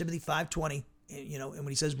about in 1 Timothy 5:20. And when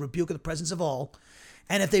he says rebuke in the presence of all.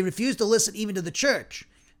 And if they refuse to listen even to the church,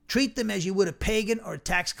 treat them as you would a pagan or a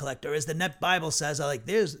tax collector. As the Net Bible says,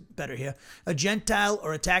 there's better here, a Gentile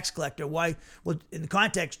or a tax collector. Why? Well, in the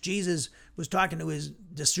context, Jesus was talking to his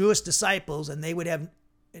Jewish disciples, and they would have,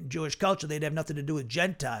 in Jewish culture, they'd have nothing to do with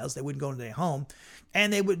Gentiles. They wouldn't go into their home.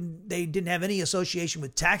 And they didn't have any association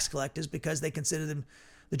with tax collectors because they considered them,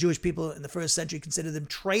 the Jewish people in the first century considered them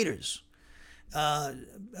traitors to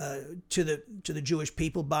the Jewish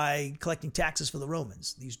people by collecting taxes for the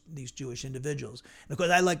Romans, these Jewish individuals. And of course,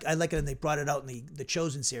 I like it, and they brought it out in the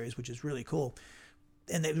Chosen series, which is really cool.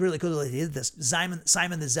 And they really cool. They did this Simon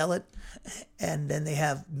the Zealot, and then they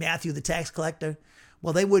have Matthew the tax collector.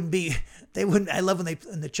 Well, they wouldn't. I love when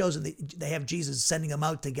in the Chosen they have Jesus sending them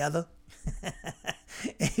out together.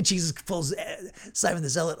 And Jesus pulls Simon the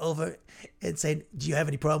Zealot over and saying, "Do you have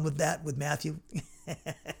any problem with that with Matthew?"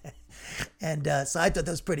 And so I thought that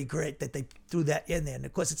was pretty great that they threw that in there. And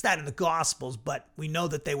of course, it's not in the Gospels, but we know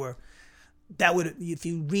that they were that would, if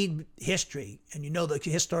you read history and you know the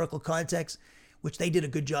historical context, which they did a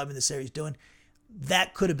good job in the series doing,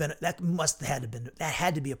 that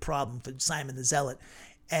had to be a problem for Simon the Zealot,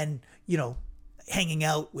 and hanging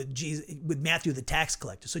out with Jesus, with Matthew the tax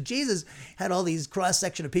collector. So Jesus had all these cross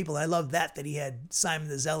section of people. And I love that he had Simon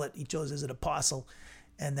the Zealot. He chose as an apostle,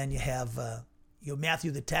 and then you have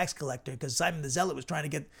Matthew the tax collector, because Simon the Zealot was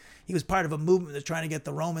he was part of a movement that's trying to get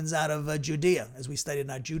the Romans out of Judea, as we studied in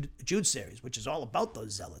our Jude series, which is all about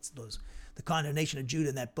those zealots. The condemnation of Jude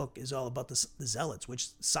in that book is all about the zealots, which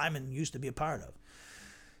Simon used to be a part of.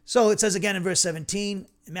 So it says again in verse 17,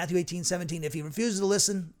 in Matthew 18:17, if he refuses to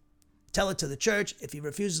listen, tell it to the church. If he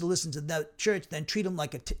refuses to listen to the church, then treat him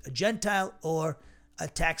like a Gentile or a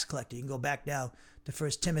tax collector. You can go back now to 1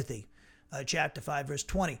 Timothy chapter 5, verse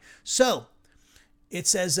 20. So it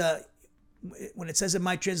says, when it says in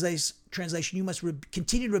my translation, you must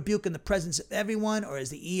continue to rebuke in the presence of everyone, or as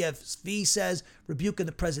the ESV says, rebuke in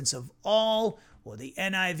the presence of all, or the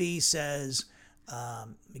NIV says, let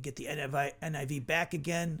me get the NIV back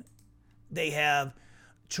again. They have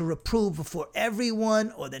to reprove before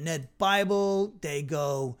everyone, or the Ned Bible, they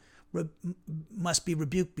go, must be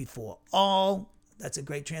rebuked before all. That's a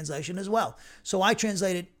great translation as well. So I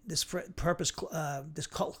translated this this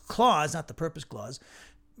clause, not the purpose clause.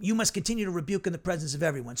 You must continue to rebuke in the presence of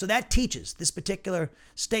everyone. So that teaches, this particular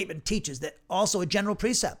statement teaches that also a general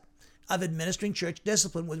precept of administering church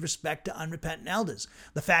discipline with respect to unrepentant elders.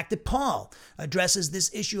 The fact that Paul addresses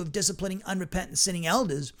this issue of disciplining unrepentant sinning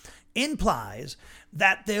elders implies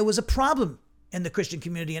that there was a problem in the Christian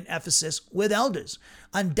community in Ephesus with elders.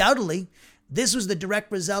 Undoubtedly, this was the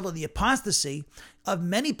direct result of the apostasy of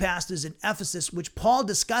many pastors in Ephesus, which Paul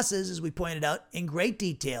discusses, as we pointed out, in great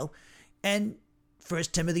detail in 1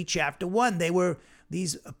 Timothy chapter 1.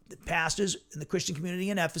 These pastors in the Christian community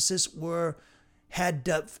in Ephesus had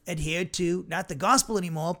adhered to not the gospel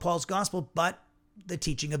anymore, Paul's gospel, but the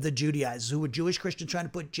teaching of the Judaizers, who were Jewish Christians trying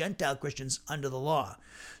to put Gentile Christians under the law.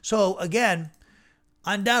 So again,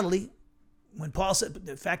 undoubtedly, when Paul said,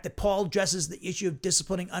 the fact that Paul addresses the issue of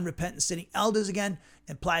disciplining unrepentant sinning elders again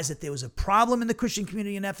implies that there was a problem in the Christian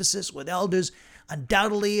community in Ephesus with elders.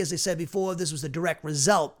 Undoubtedly, as I said before, this was the direct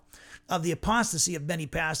result of the apostasy of many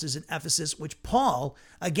pastors in Ephesus, which Paul,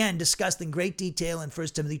 again, discussed in great detail in 1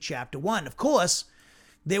 Timothy chapter 1. Of course,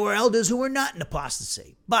 there were elders who were not in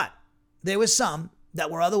apostasy, but there were some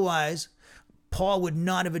that were otherwise. Paul would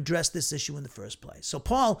not have addressed this issue in the first place. So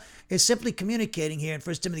Paul is simply communicating here in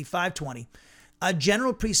 1 Timothy 5:20, a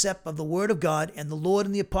general precept of the Word of God and the Lord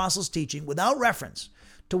and the apostles' teaching without reference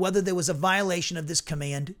to whether there was a violation of this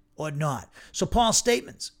command or not. So Paul's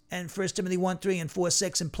statements in 1 Timothy 1:3 and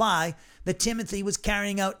 4:6 imply that Timothy was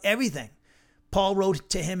carrying out everything Paul wrote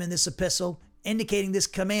to him in this epistle, indicating this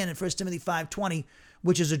command in 1 Timothy 5:20,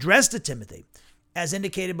 which is addressed to Timothy, as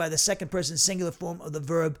indicated by the second person singular form of the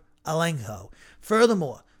verb alengo.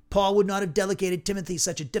 Furthermore, Paul would not have delegated Timothy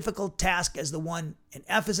such a difficult task as the one in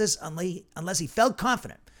Ephesus unless he felt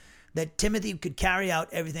confident that Timothy could carry out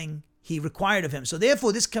everything he required of him. So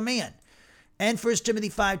therefore, this command and 1 Timothy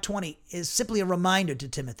 5:20 is simply a reminder to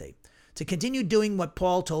Timothy to continue doing what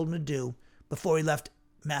Paul told him to do before he left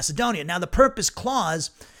Macedonia. Now, the purpose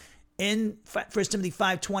clause in 1 Timothy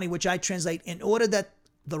 5:20, which I translate, in order that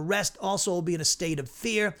the rest also will be in a state of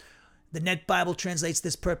fear. The Net Bible translates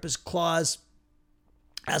this purpose clause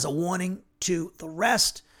as a warning to the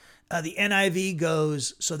rest. The NIV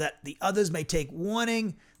goes, so that the others may take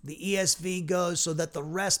warning. The ESV goes, so that the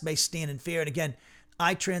rest may stand in fear. And again,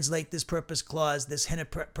 I translate this purpose clause, this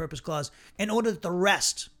hinted purpose clause, in order that the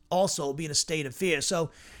rest also will be in a state of fear.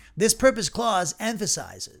 So this purpose clause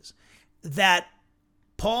emphasizes that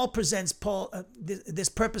this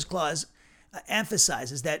purpose clause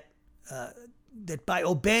emphasizes that by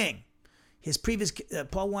obeying his previous,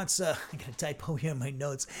 Paul wants. I got a typo here in my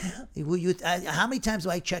notes. How many times do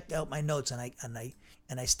I check out my notes and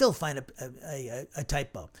I still find a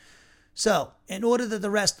typo? So, in order that the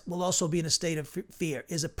rest will also be in a state of fear,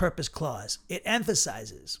 is a purpose clause. It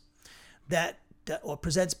emphasizes that, or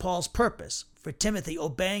presents Paul's purpose for Timothy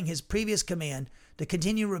obeying his previous command to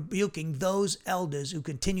continue rebuking those elders who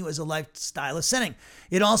continue as a lifestyle of sinning.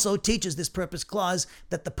 It also teaches, this purpose clause,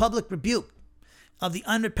 that the public rebuke of the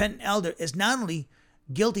unrepentant elder is not only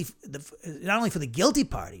for the guilty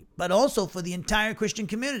party, but also for the entire Christian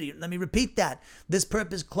community. Let me repeat that. This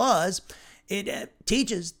purpose clause, it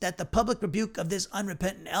teaches that the public rebuke of this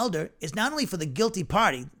unrepentant elder is not only for the guilty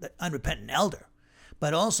party, the unrepentant elder,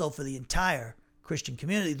 but also for the entire Christian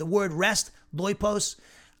community. The word rest, loipos,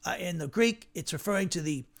 in the Greek, it's referring to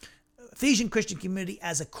the Ephesian Christian community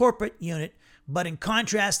as a corporate unit, but in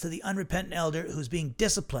contrast to the unrepentant elder who's being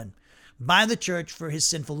disciplined by the church for his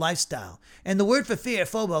sinful lifestyle. And the word for fear,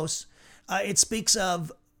 phobos, it speaks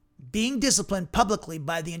of being disciplined publicly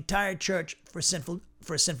by the entire church for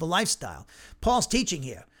a sinful lifestyle. Paul's teaching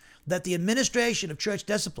here that the administration of church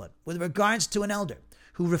discipline with regards to an elder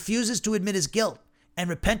who refuses to admit his guilt and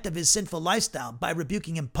repent of his sinful lifestyle by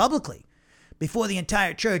rebuking him publicly before the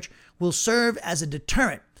entire church will serve as a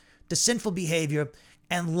deterrent to sinful behavior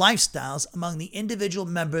and lifestyles among the individual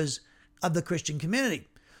members of the Christian community.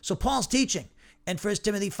 So Paul's teaching in 1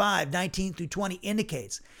 Timothy 5:19 through 20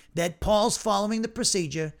 indicates that Paul's following the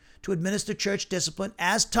procedure to administer church discipline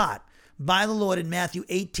as taught by the Lord in Matthew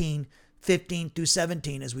 18:15 through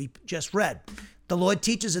 17, as we just read. The Lord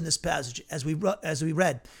teaches in this passage, as we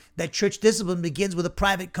read, that church discipline begins with a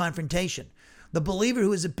private confrontation. The believer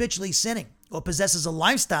who is habitually sinning or possesses a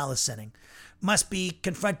lifestyle of sinning must be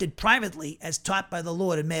confronted privately as taught by the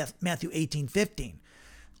Lord in Matthew 18:15.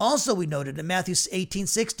 Also, we noted in Matthew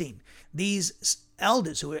 18:16, these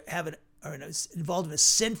elders who are involved in a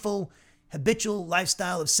sinful, habitual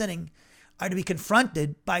lifestyle of sinning are to be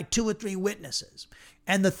confronted by 2 or 3 witnesses.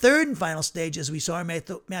 And the third and final stage, as we saw in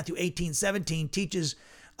Matthew 18:17,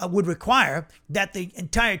 would require that the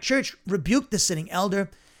entire church rebuke the sinning elder,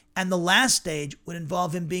 and the last stage would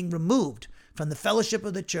involve him being removed from the fellowship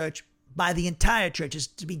of the church by the entire church. It's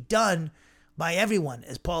to be done by everyone,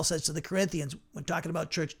 as Paul says to the Corinthians when talking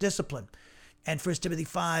about church discipline, and 1 Timothy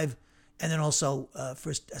 5, and then also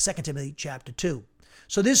 2 Timothy chapter 2.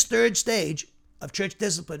 So this third stage of church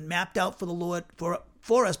discipline mapped out for the Lord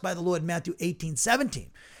for us by the Lord in Matthew 18:17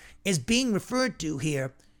 is being referred to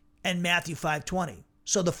here in Matthew 5:20.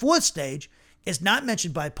 So the fourth stage is not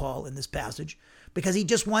mentioned by Paul in this passage because he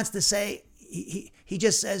just wants to say, he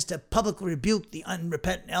just says to publicly rebuke the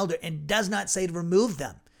unrepentant elder and does not say to remove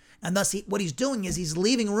them. And thus what he's doing is he's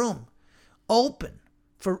leaving room open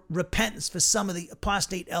for repentance for some of the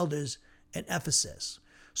apostate elders in Ephesus.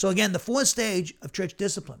 So again, the fourth stage of church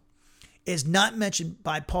discipline is not mentioned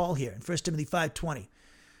by Paul here in 1 Timothy 5:20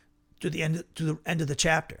 to the end of the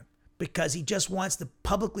chapter, because he just wants to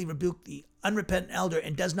publicly rebuke the unrepentant elder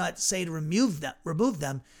and does not say to remove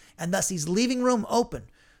them, and thus he's leaving room open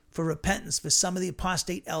for repentance for some of the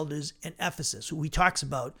apostate elders in Ephesus, who he talks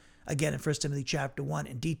about again in 1 Timothy chapter 1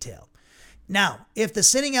 in detail. Now, if the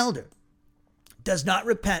sinning elder does not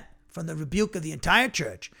repent from the rebuke of the entire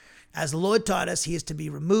church, as the Lord taught us, he is to be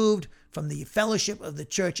removed from the fellowship of the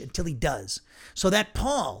church until he does. So that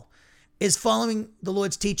Paul is following the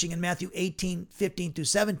Lord's teaching in Matthew 18:15 through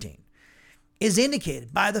 17 is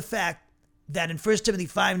indicated by the fact that in 1 Timothy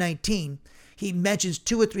 5:19, he mentions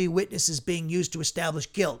 2 or 3 witnesses being used to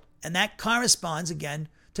establish guilt. And that corresponds again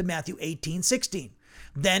to Matthew 18:16.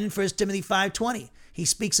 Then in 1 Timothy 5:20, he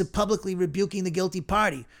speaks of publicly rebuking the guilty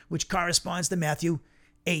party, which corresponds to Matthew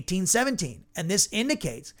 18:17. And this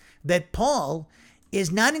indicates that Paul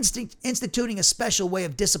is not instituting a special way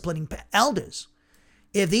of disciplining elders.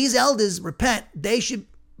 If these elders repent, they should,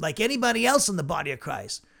 like anybody else in the body of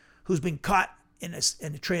Christ who's been caught in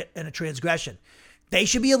a transgression, they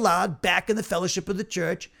should be allowed back in the fellowship of the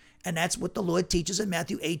church. And that's what the Lord teaches in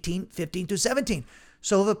Matthew 18:15 through 17.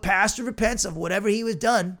 So if a pastor repents of whatever he was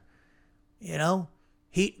done,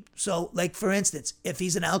 like for instance, if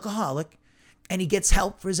he's an alcoholic and he gets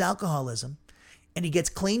help for his alcoholism and he gets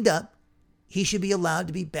cleaned up, he should be allowed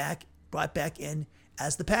to be brought back in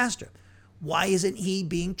as the pastor. Why isn't he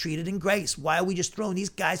being treated in grace? Why are we just throwing these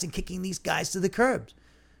guys and kicking these guys to the curb?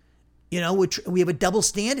 We have a double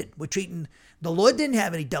standard. The Lord didn't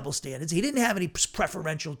have any double standards. He didn't have any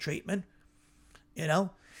preferential treatment. You're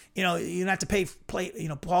not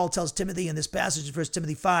to Paul tells Timothy in this passage in 1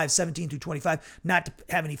 Timothy 5:17 through 25, not to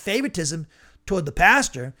have any favoritism toward the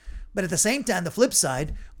pastor. But at the same time, the flip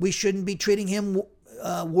side, we shouldn't be treating him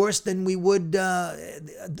worse than we would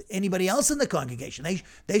anybody else in the congregation.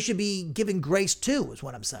 They should be giving grace too, is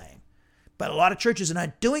what I'm saying. But a lot of churches are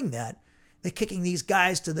not doing that. They're kicking these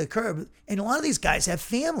guys to the curb. And a lot of these guys have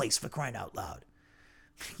families, for crying out loud.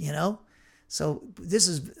 So this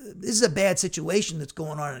is a bad situation that's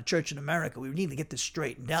going on in a church in America. We need to get this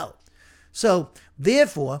straightened out. So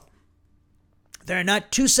therefore, there are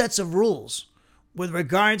not 2 sets of rules with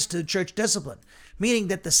regards to church discipline, meaning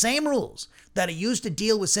that the same rules that are used to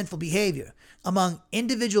deal with sinful behavior among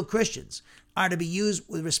individual Christians are to be used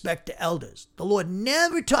with respect to elders. The Lord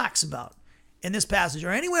never talks about, in this passage or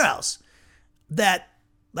anywhere else, that,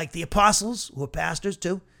 like the apostles, who are pastors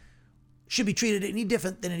too, should be treated any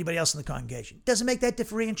different than anybody else in the congregation. It doesn't make that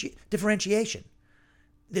differentiation.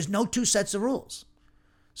 There's no 2 sets of rules.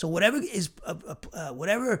 So when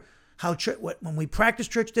we practice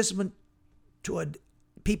church discipline toward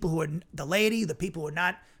people who are the laity, the people who are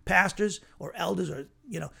not pastors or elders, or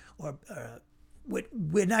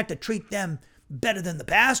we're not to treat them better than the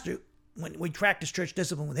pastor. When we practice church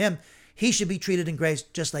discipline with him, he should be treated in grace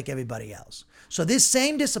just like everybody else. So this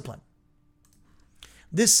same discipline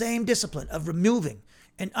of removing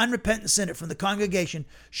an unrepentant sinner from the congregation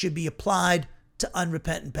should be applied to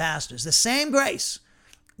unrepentant pastors. The same grace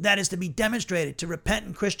that is to be demonstrated to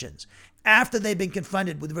repentant Christians after they've been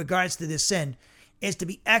confronted with regards to this sin is to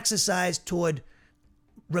be exercised toward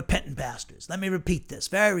repentant pastors. Let me repeat this,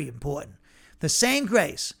 very important. The same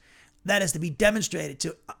grace that is to be demonstrated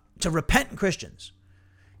to repentant Christians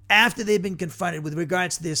after they've been confronted with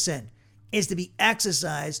regards to their sin is to be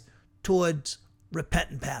exercised towards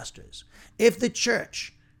repentant pastors. If the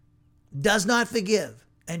church does not forgive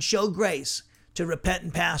and show grace to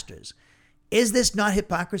repentant pastors, is this not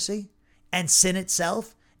hypocrisy and sin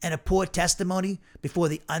itself and a poor testimony before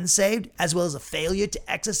the unsaved, as well as a failure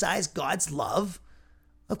to exercise God's love?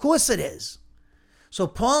 Of course it is. So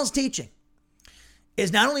Paul's teaching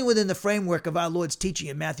is not only within the framework of our Lord's teaching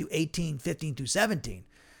in Matthew 18:15-17,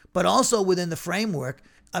 but also within the framework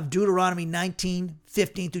of Deuteronomy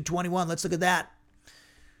 19:15-21. Let's look at that.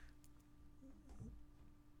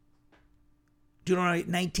 Deuteronomy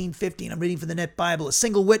 19:15, I'm reading from the Net Bible. A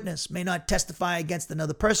single witness may not testify against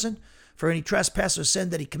another person for any trespass or sin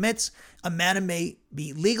that he commits. A matter may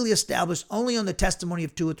be legally established only on the testimony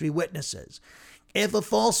of 2 or 3 witnesses. If a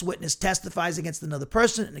false witness testifies against another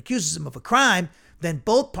person and accuses him of a crime, then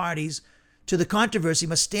both parties to the controversy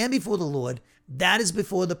must stand before the Lord, that is,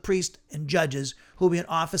 before the priests and judges who will be in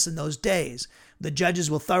office in those days. The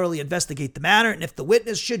judges will thoroughly investigate the matter, and if the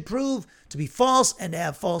witness should prove to be false and to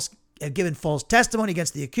have given false testimony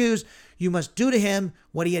against the accused, you must do to him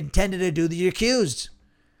what he intended to do to the accused.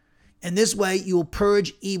 In this way, you will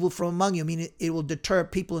purge evil from among you. I mean, it will deter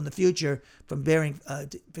people in the future from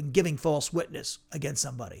giving false witness against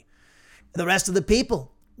somebody. The rest of the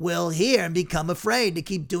people will hear and become afraid to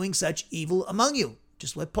keep doing such evil among you.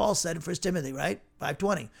 Just what Paul said in 1 Timothy, right?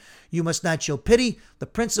 5:20. You must not show pity. The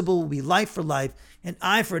principle will be life for life, an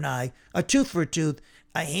eye for an eye, a tooth for a tooth,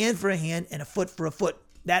 a hand for a hand, and a foot for a foot.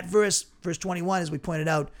 That verse 21, as we pointed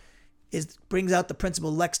out, brings out the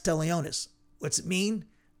principle lex talionis. What's it mean?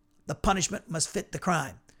 The punishment must fit the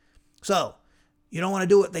crime. So, you don't want to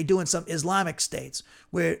do what they do in some Islamic states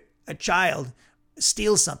where a child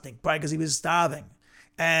steals something, probably because he was starving,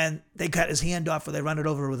 and they cut his hand off or they run it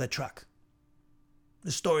over with a truck.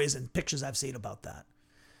 The stories and pictures I've seen about that.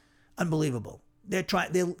 Unbelievable. They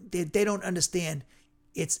don't understand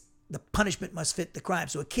the punishment must fit the crime.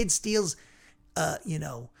 So a kid steals a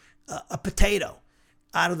potato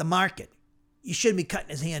out of the market. You shouldn't be cutting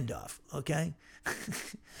his hand off, okay?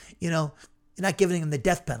 You're not giving him the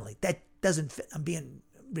death penalty. That doesn't fit. I'm being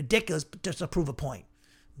ridiculous, but just to prove a point,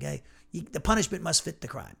 okay? The punishment must fit the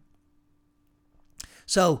crime.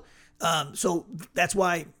 So that's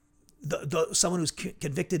why someone who's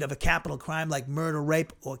convicted of a capital crime like murder,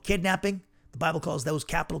 rape, or kidnapping, the Bible calls those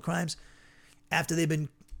capital crimes, after they've been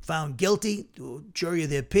found guilty to a jury of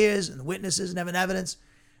their peers and the witnesses and having evidence,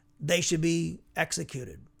 they should be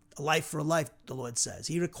executed. A life for a life, the Lord says.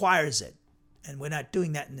 He requires it. And we're not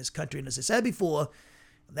doing that in this country. And as I said before,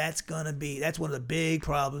 that's one of the big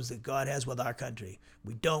problems that God has with our country.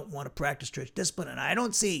 We don't want to practice church discipline. And I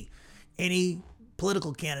don't see any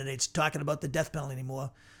political candidates talking about the death penalty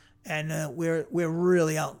anymore. And we're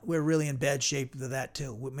really out. We're really in bad shape for that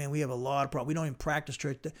too. Man, we have a lot of problems. We don't even practice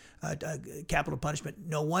church capital punishment.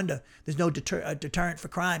 No wonder there's no deterrent for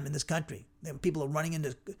crime in this country. People are running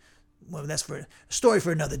into. Well, that's for a story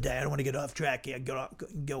for another day. I don't want to get off track here.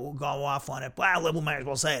 Go off on it. Well, we might as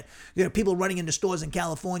well say it. People running into stores in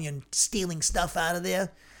California and stealing stuff out of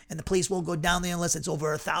there, and the police won't go down there unless it's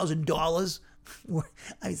over $1,000.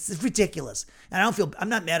 It's ridiculous. And I'm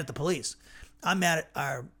not mad at the police. I'm mad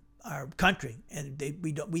at our country, and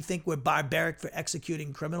we think we're barbaric for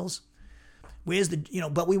executing criminals.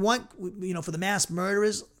 But we want, for the mass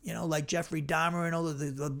murderers, like Jeffrey Dahmer and all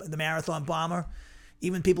the marathon bomber,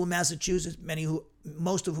 even people in Massachusetts,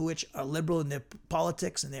 most of which are liberal in their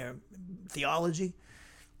politics and their theology,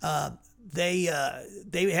 they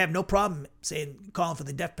have no problem calling for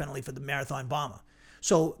the death penalty for the marathon bomber.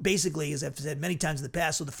 So basically, as I've said many times in the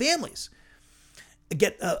past, so the families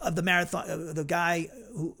of the marathon, the guy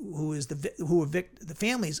the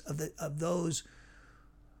families of those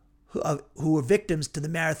who were victims to the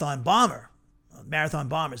marathon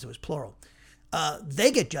bombers, it was plural.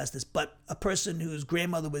 They get justice, but a person whose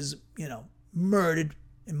grandmother was, murdered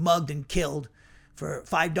and mugged and killed for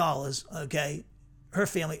 $5, okay, her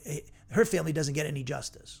family doesn't get any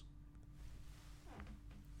justice.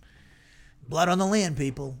 Blood on the land,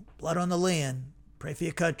 people. Blood on the land. Pray for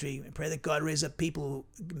your country. And pray that God raise up people,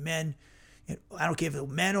 men. I don't care if it's a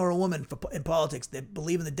man or a woman in politics that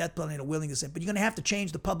believe in the death penalty and are willing to say. But you're going to have to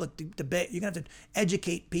change the public debate. You're going to have to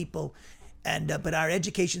educate people. But our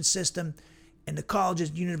education system and the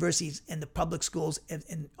colleges, universities, and the public schools,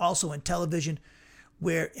 and also in television,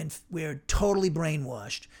 we're totally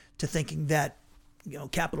brainwashed to thinking that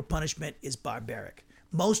capital punishment is barbaric.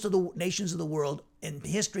 Most of the nations of the world in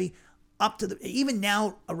history, even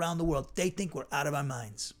now around the world, they think we're out of our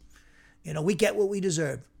minds. We get what we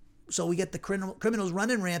deserve. So we get the criminals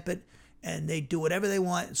running rampant, and they do whatever they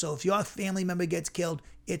want. So if your family member gets killed,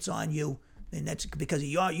 it's on you. And that's because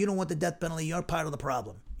you don't want the death penalty. You're part of the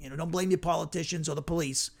problem. Don't blame your politicians or the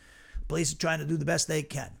police. Police are trying to do the best they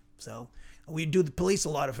can. So we do the police a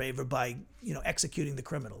lot of favor by, executing the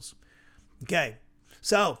criminals. Okay.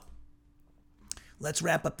 So let's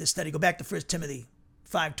wrap up this study. Go back to 1 Timothy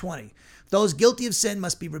 5:20. Those guilty of sin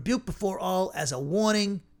must be rebuked before all as a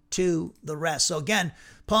warning to the rest. So again,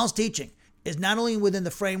 Paul's teaching is not only within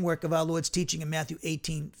the framework of our Lord's teaching in Matthew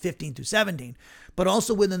 18:15-17, but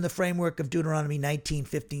also within the framework of Deuteronomy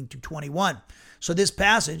 19:15-21. So this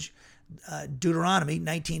passage, Deuteronomy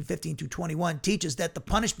 19:15-21, teaches that the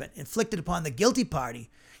punishment inflicted upon the guilty party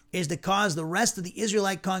is to cause the rest of the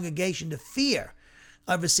Israelite congregation to fear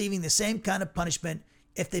of receiving the same kind of punishment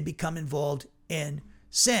if they become involved in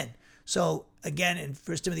sin. So again, in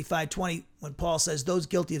 1 Timothy 5:20, when Paul says those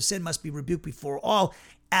guilty of sin must be rebuked before all,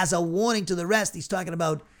 as a warning to the rest, he's talking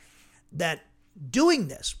about that doing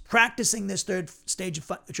this, practicing this third stage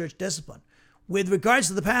of church discipline, with regards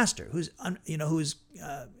to the pastor who's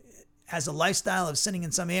has a lifestyle of sinning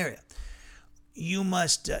in some area, you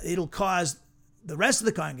must. It'll cause the rest of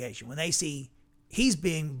the congregation, when they see he's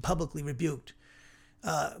being publicly rebuked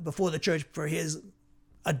before the church for his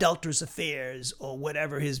adulterous affairs or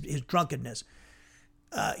whatever, his drunkenness,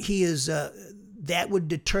 that would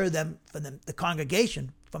deter them from the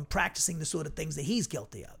congregation from practicing the sort of things that he's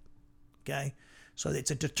guilty of. Okay, so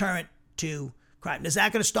it's a deterrent to crime. Is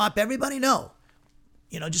that going to stop everybody? No.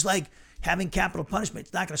 Just like having capital punishment,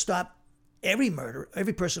 it's not going to stop every murder,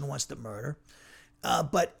 every person who wants to murder.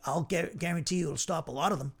 But I'll guarantee you it'll stop a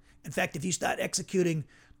lot of them. In fact, if you start executing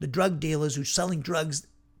the drug dealers who's selling drugs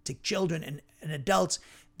to children and adults,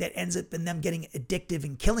 that ends up in them getting addictive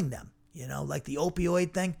and killing them, like the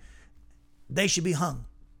opioid thing, they should be hung.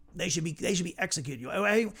 They should be executed.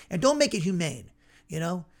 And don't make it humane,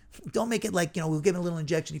 Don't make it like, we'll give him a little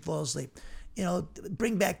injection, he falls asleep.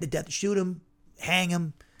 Bring back the death, shoot him, hang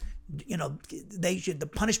him. The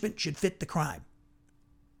punishment should fit the crime.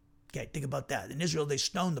 Okay, think about that. In Israel, they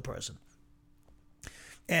stone the person.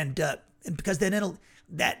 And because then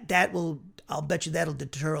I'll bet you that'll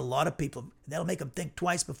deter a lot of people. That'll make them think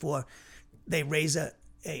twice before they raise a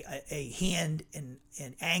hand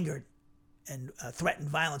in anger and threaten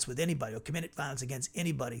violence with anybody or commit violence against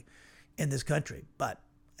anybody in this country. But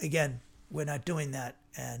again, we're not doing that.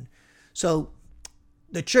 And so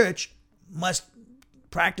the church must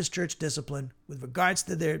practice church discipline with regards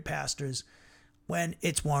to their pastors when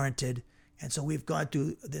it's warranted. And so we've gone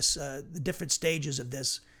through this, the different stages of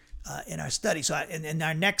this in our study. So in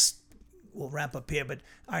our next, we'll wrap up here, but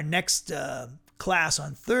our next class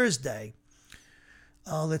on Thursday,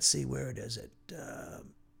 let's see, where it is.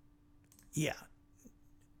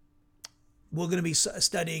 We're going to be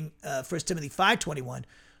studying 1 Timothy 5:21,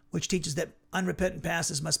 which teaches that unrepentant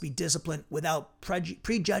pastors must be disciplined without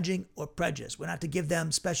prejudging or prejudice. We're not to give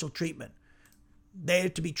them special treatment. They're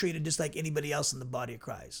to be treated just like anybody else in the body of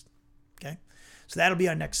Christ. Okay? So that'll be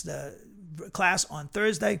our next class on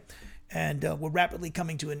Thursday. And we're rapidly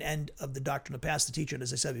coming to an end of the Doctrine of Pastor Teacher. And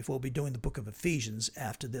as I said before, we'll be doing the book of Ephesians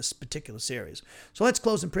after this particular series. So let's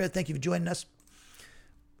close in prayer. Thank you for joining us.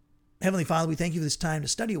 Heavenly Father, we thank you for this time to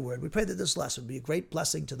study your word. We pray that this lesson be a great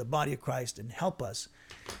blessing to the body of Christ and help us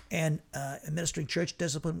in administering church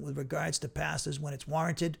discipline with regards to pastors when it's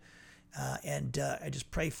warranted. I just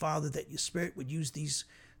pray, Father, that your Spirit would use these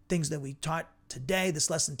things that we taught today, this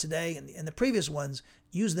lesson today, and the previous ones,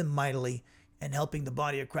 use them mightily in helping the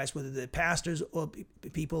body of Christ, whether they're pastors or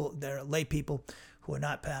people, they're lay people who are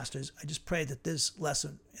not pastors. I just pray that this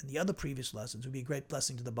lesson and the other previous lessons would be a great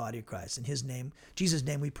blessing to the body of Christ. In his name, Jesus'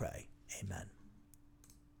 name we pray. Amen.